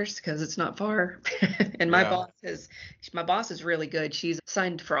year, of course, because it's not far. And Yeah. my boss is really good. She's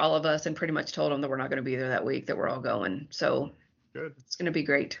signed for all of us and pretty much told them that we're not going to be there that week, that we're all going. So Good. it's going to be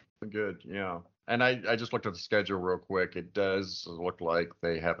great. Good, yeah. And I just looked at the schedule real quick. It does look like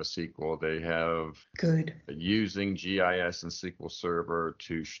they have a sequel. They have Good. Using GIS and SQL Server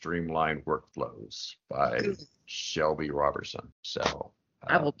to Streamline Workflows by Good. Shelby Robertson. So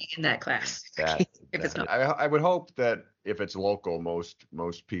I will be in that class that if it's not. I would hope that if it's local,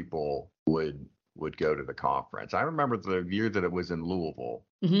 most people would go to the conference. I remember the year that it was in Louisville.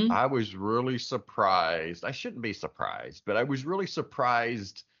 Mhm. I was really surprised. I shouldn't be surprised, but I was really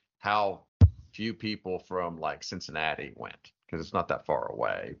surprised how few people from like Cincinnati went because it's not that far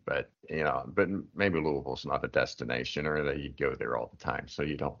away. But but maybe Louisville's not a destination, or that you go there all the time, so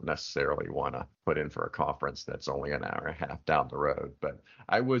you don't necessarily want to put in for a conference that's only an hour and a half down the road. But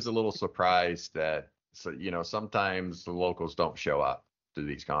I was a little surprised that sometimes the locals don't show up to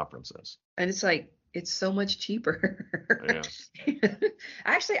these conferences. And it's like, it's so much cheaper. Yeah.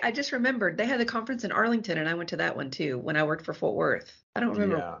 Actually, I just remembered they had the conference in Arlington and I went to that one too when I worked for Fort Worth. I don't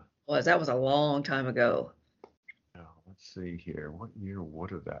remember Yeah. what it was. That was a long time ago. Oh, let's see here. What year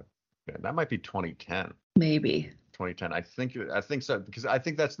would have that been? That might be 2010. Maybe. 2010. I think so, because I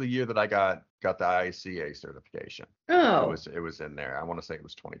think that's the year that I got the ICA certification. Oh, It was in there. I want to say it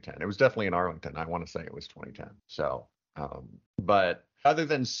was 2010. It was definitely in Arlington. I want to say it was 2010. So, but other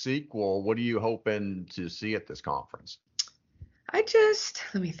than sequel, what are you hoping to see at this conference?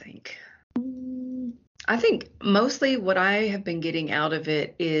 let me think. I think mostly what I have been getting out of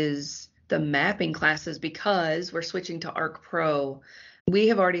it is the mapping classes because we're switching to Arc Pro. We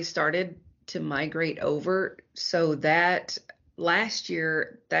have already started to migrate over, so that last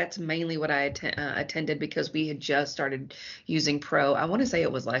year, that's mainly what I attended because we had just started using Pro. I want to say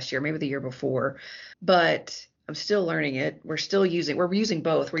it was last year, maybe the year before, but I'm still learning it. We're using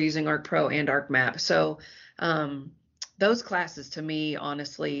both. We're using Arc Pro and Arc Map. So those classes to me,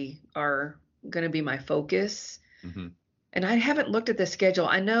 honestly, are going to be my focus. Mm-hmm. And I haven't looked at the schedule.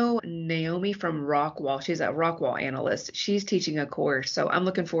 I know Naomi from Rockwall, she's a Rockwall analyst. She's teaching a course. So I'm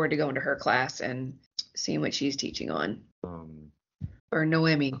looking forward to going to her class and seeing what she's teaching on. Or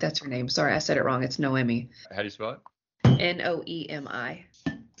Noemi, that's her name. Sorry, I said it wrong. It's Noemi. How do you spell it? Noemi.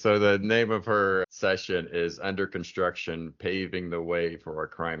 So the name of her session is Under Construction, Paving the Way for Our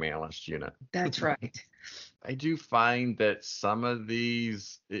Crime Analyst Unit. That's right. I do find that some of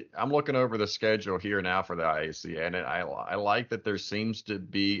these, I'm looking over the schedule here now for the IAC, and I like that there seems to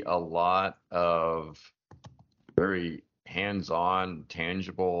be a lot of very hands-on,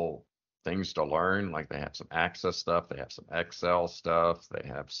 tangible things to learn. Like they have some Access stuff, they have some Excel stuff, they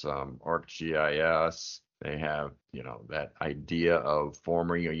have some ArcGIS, they have, that idea of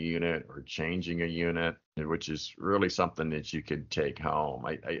forming a unit or changing a unit, which is really something that you could take home.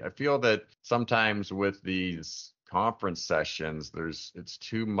 I feel that sometimes with these conference sessions, it's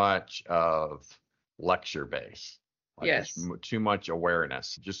too much of lecture base. Like Yes. It's too much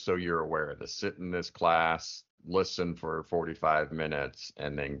awareness. Just so you're aware of this, sit in this class, listen for 45 minutes,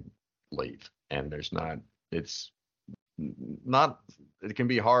 and then leave. And it can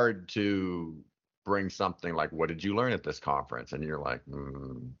be hard to bring something like, what did you learn at this conference? And you're like,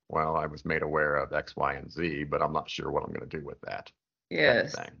 well, I was made aware of X, Y, and Z, but I'm not sure what I'm going to do with that.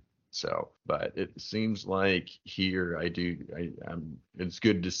 Yes. Kind of thing. So, but it seems like here it's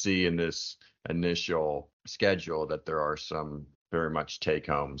good to see in this initial schedule that there are some very much take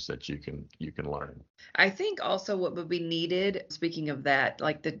homes that you can learn. I think also what would be needed, speaking of that,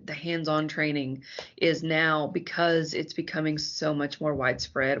 like the hands-on training is now, because it's becoming so much more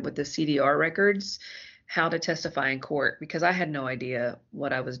widespread with the CDR records, how to testify in court, because I had no idea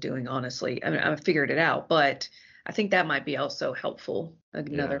what I was doing, honestly. I mean, I figured it out, but I think that might be also helpful,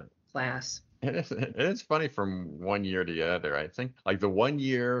 another class. And it's funny from one year to the other. I think like the one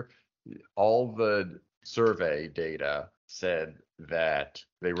year, all the survey data said that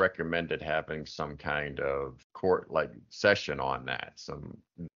they recommended having some kind of court like session on that, some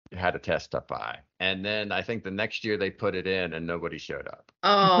how to testify. And then I think the next year they put it in and nobody showed up.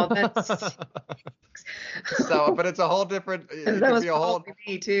 Oh, that's So, but it's a whole different, it that could was be a whole, probably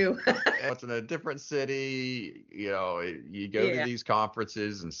me too. it's in a different city. You go to these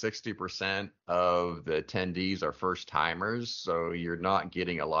conferences and 60% of the attendees are first timers. So you're not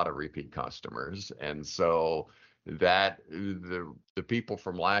getting a lot of repeat customers. And so that the people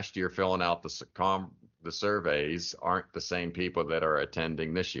from last year filling out the surveys aren't the same people that are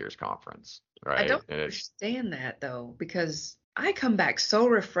attending this year's conference, right? I don't And understand that though, because I come back so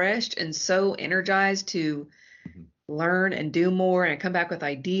refreshed and so energized to learn and do more, and come back with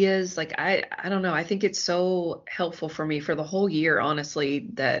ideas. Like I don't know. I think it's so helpful for me for the whole year, honestly,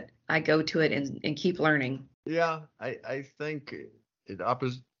 that I go to it and keep learning. Yeah, I think it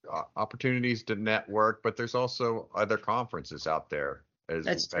offers opportunities to network, but there's also other conferences out there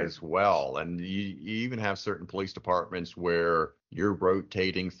as well. And you even have certain police departments where you're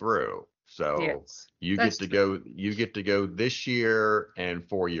rotating through. So you get to go this year and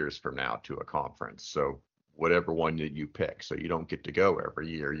 4 years from now to a conference. So whatever one that you pick. So you don't get to go every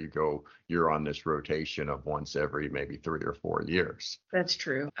year. You're on this rotation of once every maybe 3 or 4 years. That's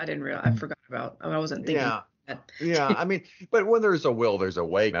true. I didn't realize. I forgot about. I wasn't thinking. Yeah. I mean, but when there's a will, there's a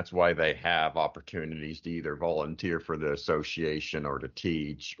way. That's why they have opportunities to either volunteer for the association or to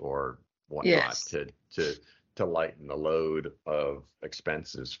teach or whatnot to lighten the load of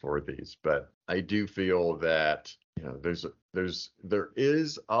expenses for these. But I do feel that there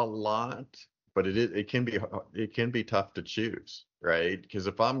is a lot, but it can be tough to choose, right? Because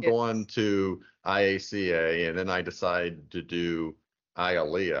if I'm going to IACA and then I decide to do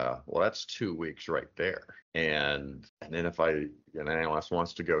IALEA, well, that's 2 weeks right there. And then if an analyst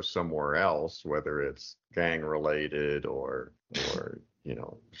wants to go somewhere else, whether it's gang related or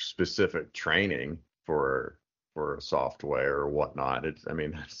specific training for software or whatnot,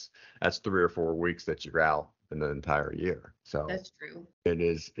 that's 3 or 4 weeks that you're out in the entire year. So that's true.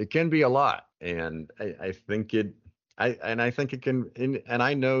 It can be a lot. And I think it can, and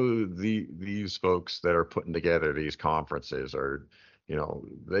I know these folks that are putting together these conferences are,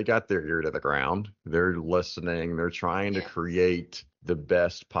 they got their ear to the ground. They're listening. They're trying to create the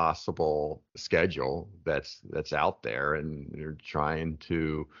best possible schedule that's out there, and they're trying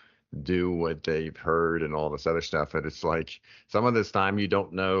to do what they've heard and all this other stuff. And it's like some of this time you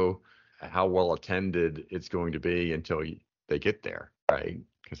don't know how well attended it's going to be until they get there, right?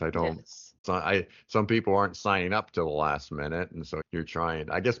 Because some people aren't signing up till the last minute, and so you're trying.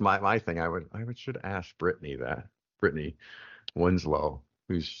 I guess my thing, I should ask Brittany Winslow,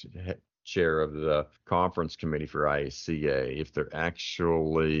 who's chair of the conference committee for IACA, if they're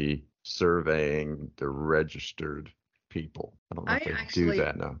actually surveying the registered people. I don't know if they do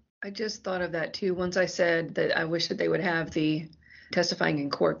that now. I just thought of that too. Once I said that I wish that they would have the testifying in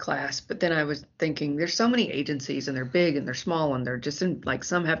court class, but then I was thinking there's so many agencies and they're big and they're small and they're just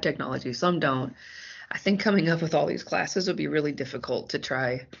some have technology, some don't. I think coming up with all these classes would be really difficult to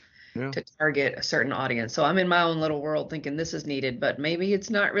try to target a certain audience. So I'm in my own little world thinking this is needed, but maybe it's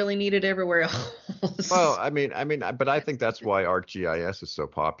not really needed everywhere else. Well, but I think that's why ArcGIS is so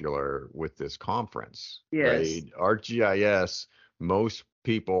popular with this conference. Yes. Right? ArcGIS, most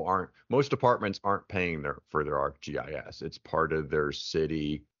departments aren't paying for their ArcGIS. It's part of their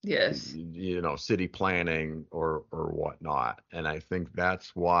city, city planning or whatnot. And I think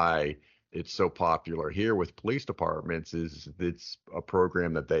that's why it's so popular here with police departments. Is it's a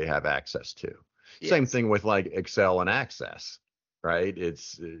program that they have access to. Same thing with like Excel and Access, right?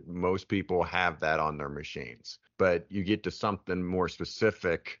 It's most people have that on their machines, but you get to something more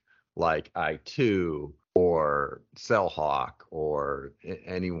specific like I2 or Cellhawk or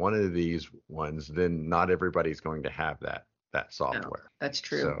any one of these ones, then not everybody's going to have that software. No, that's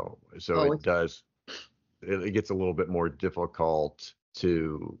true. So it gets a little bit more difficult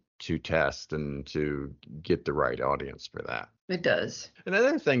to test and to get the right audience for that. It does.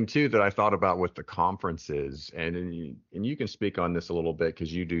 Another thing too that I thought about with the conferences, and you can speak on this a little bit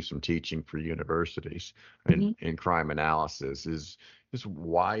because you do some teaching for universities in crime analysis, is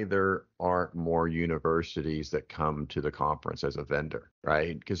why there aren't more universities that come to the conference as a vendor,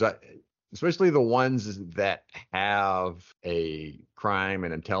 right? Because especially the ones that have a crime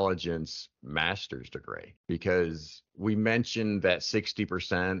and intelligence master's degree, because we mentioned that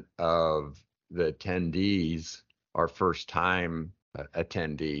 60% of the attendees are first time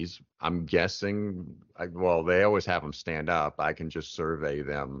attendees. I'm guessing, well, they always have them stand up. I can just survey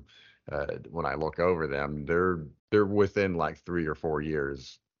them when I look over them. They're within like 3 or 4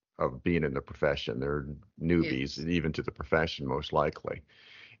 years of being in the profession. They're newbies, even to the profession, most likely.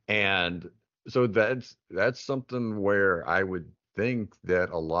 And so that's something where I would think that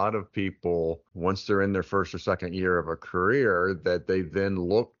a lot of people, once they're in their first or second year of a career, that they then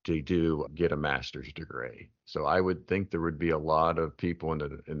look to get a master's degree. So I would think there would be a lot of people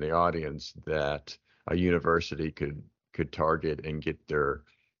in the audience that a university could target and get their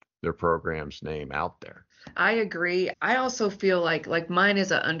program's name out there. I agree. I also feel like mine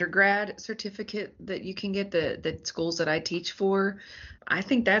is an undergrad certificate that you can get, the schools that I teach for. I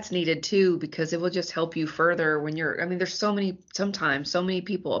think that's needed too, because it will just help you further when there's so many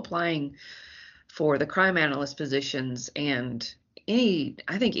people applying for the crime analyst positions, and I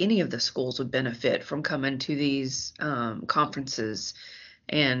think any of the schools would benefit from coming to these conferences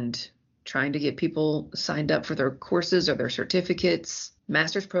and trying to get people signed up for their courses or their certificates.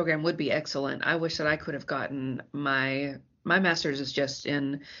 Master's program would be excellent. I wish that I could have gotten my master's is just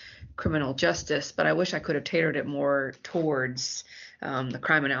in criminal justice, but I wish I could have tailored it more towards the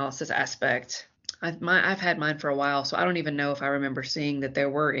crime analysis aspect. I've had mine for a while, so I don't even know if I remember seeing that there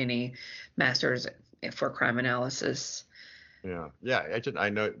were any masters for crime analysis. Yeah. I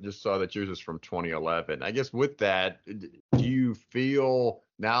know, just saw that yours is from 2011. I guess with that, do you feel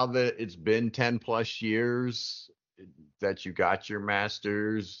now that it's been 10 plus years that you got your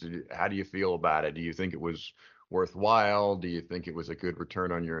master's, how do you feel about it? Do you think it was worthwhile? Do you think it was a good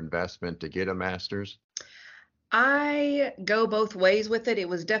return on your investment to get a master's? I go both ways with it. It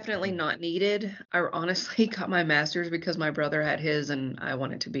was definitely not needed. I honestly got my master's because my brother had his and I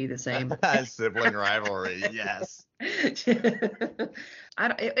wanted to be the same. Sibling rivalry, yes. It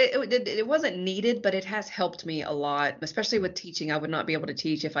wasn't needed, but it has helped me a lot, especially with teaching. I would not be able to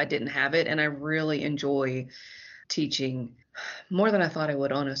teach if I didn't have it, and I really enjoy teaching more than I thought I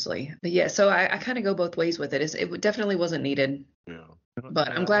would, honestly. But yeah, so I kind of go both ways with it. It definitely wasn't needed. Yeah. But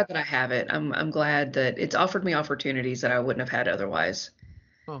I'm glad that I have it. I'm glad that it's offered me opportunities that I wouldn't have had otherwise.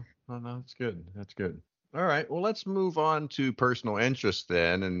 Oh, no, that's good. That's good. All right. Well, let's move on to personal interest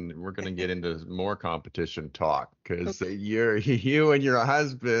then, and we're going to get into more competition talk because you and your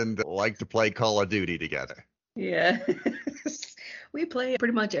husband like to play Call of Duty together. Yeah. We play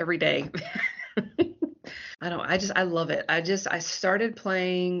pretty much every day. I love it. I started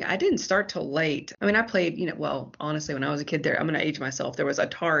playing, I didn't start till late. I mean, I played, well, honestly, when I was a kid I'm going to age myself. There was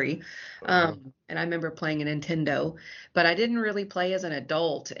Atari, and I remember playing a Nintendo, but I didn't really play as an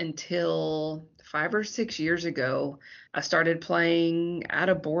adult until 5 or 6 years ago. I started playing out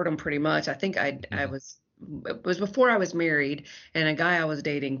of boredom pretty much. I think it was before I was married, and a guy I was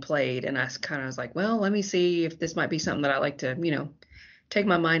dating played, and I kind of was like, well, let me see if this might be something that I like to, take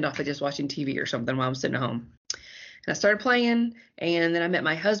my mind off of just watching TV or something while I'm sitting at home. And I started playing, and then I met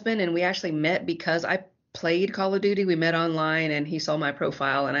my husband, and we actually met because I played Call of Duty. We met online, and he saw my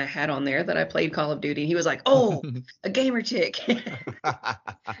profile, and I had on there that I played Call of Duty. And he was like, oh, a gamer chick.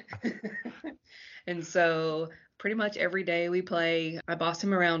 And so pretty much every day we play. I boss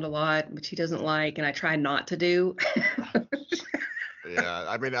him around a lot, which he doesn't like, and I try not to do. Yeah,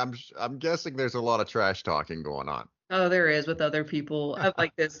 I mean, I'm guessing there's a lot of trash talking going on. Oh, there is with other people. I have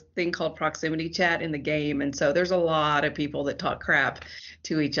like this thing called proximity chat in the game. And so there's a lot of people that talk crap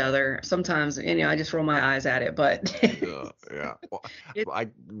to each other. Sometimes, I just roll my eyes at it, but yeah. Well,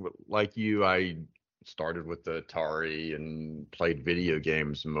 I started with the Atari and played video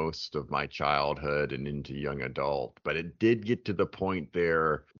games most of my childhood and into young adult. But it did get to the point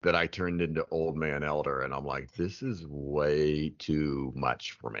there that I turned into old man elder. And I'm like, this is way too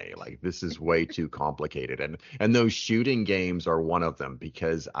much for me. Like, this is way too complicated. And those shooting games are one of them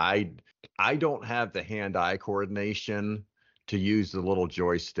because I don't have the hand-eye coordination to use the little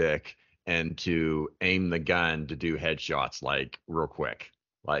joystick and to aim the gun to do headshots like real quick.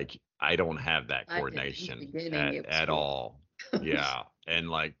 Like, I don't have that coordination at all. Yeah. And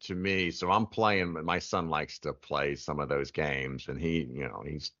like to me, so I'm playing, my son likes to play some of those games, and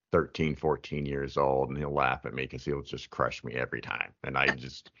he's 13, 14 years old, and he'll laugh at me because he'll just crush me every time. And I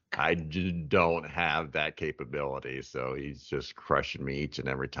just don't have that capability. So he's just crushing me each and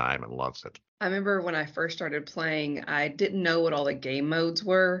every time and loves it. I remember when I first started playing, I didn't know what all the game modes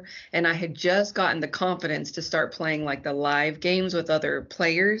were, and I had just gotten the confidence to start playing like the live games with other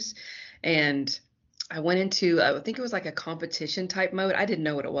players. And I went into, I think it was like a competition type mode. I didn't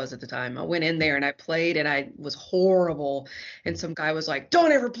know what it was at the time. I went in there and I played and I was horrible. And some guy was like,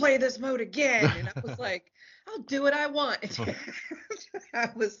 "Don't ever play this mode again." And I was like, "I'll do what I want." I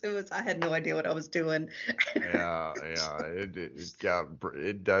had no idea what I was doing. Yeah,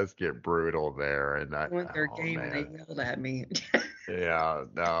 it does get brutal there, and I went their game and they yelled at me. Yeah,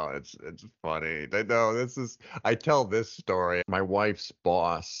 no, it's funny. No, I tell this story. My wife's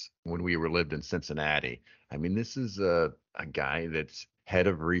boss, when we lived in Cincinnati, I mean, this is a guy that's head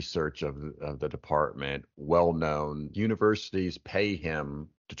of research of the department, well known. Universities pay him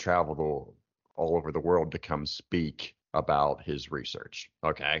to travel all over the world to come speak about his research.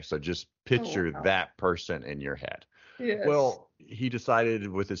 Okay, so just picture that person in your head. Yes. Well, he decided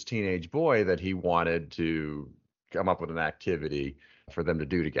with his teenage boy that he wanted to come up with an activity for them to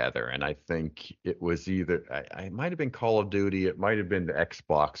do together. And I think it was either, it might have been Call of Duty, it might have been the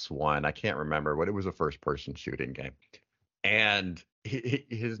Xbox One, I can't remember, but it was a first-person shooting game. And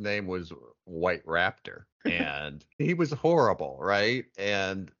his name was White Raptor, and he was horrible, right?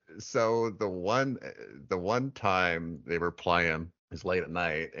 And so the one time they were playing, it was late at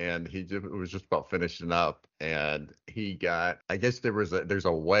night, and it was just about finishing up, and he got, I guess there's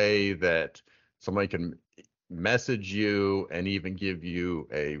a way that somebody can message you and even give you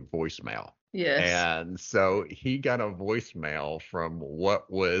a voicemail. Yes. And so he got a voicemail from what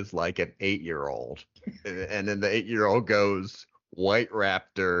was like an 8-year-old. And then the 8-year-old goes, "White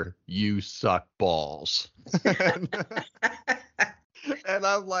Raptor, you suck balls." And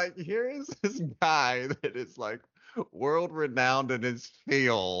I'm like, here is this guy that is like world renowned in his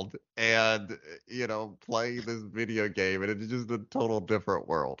field and, playing this video game, and it's just a total different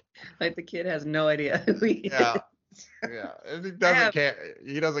world. Like the kid has no idea who he is. Yeah. And he doesn't care.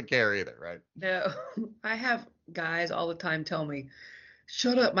 He doesn't care either, right? No. I have guys all the time tell me,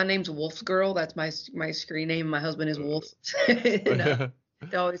 "Shut up. My name's Wolf's Girl." That's my screen name. My husband is Wolf. They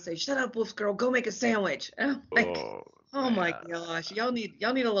always say, "Shut up, Wolf's Girl. Go make a sandwich." And I'm like, oh my gosh, y'all need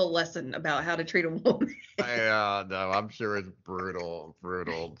a little lesson about how to treat a woman. Yeah, no, I'm sure it's brutal.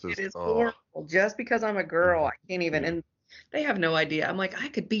 It is horrible. Just because I'm a girl, I can't even. And they have no idea. I'm like, I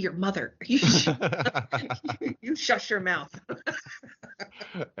could be your mother. You shush your mouth.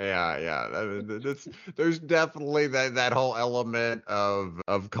 Yeah. There's definitely that whole element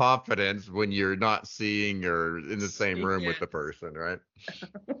of confidence when you're not seeing or in the same room with the person, right?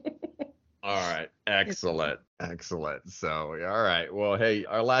 All right. Excellent. So, all right. Well, hey,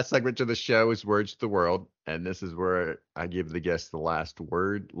 our last segment to the show is Words to the World. And this is where I give the guest the last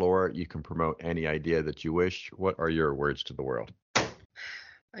word. Laura, you can promote any idea that you wish. What are your words to the world?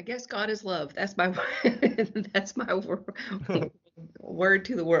 I guess God is love. That's my word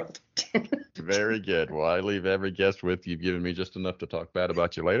to the world. Very good. Well, I leave every guest with you've given me just enough to talk bad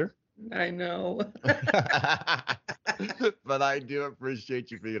about you later. I know. But I do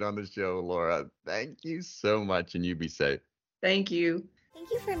appreciate you being on the show, Laura. Thank you so much, and you be safe. Thank you.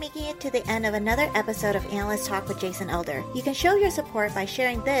 Thank you for making it to the end of another episode of Analyst Talk with Jason Elder. You can show your support by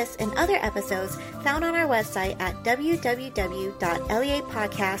sharing this and other episodes found on our website at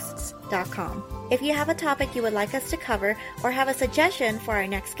www.leapodcasts.com. If you have a topic you would like us to cover or have a suggestion for our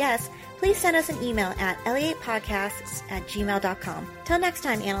next guest, please send us an email at leapodcasts@gmail.com. Till next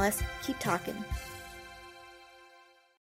time, analysts, keep talking.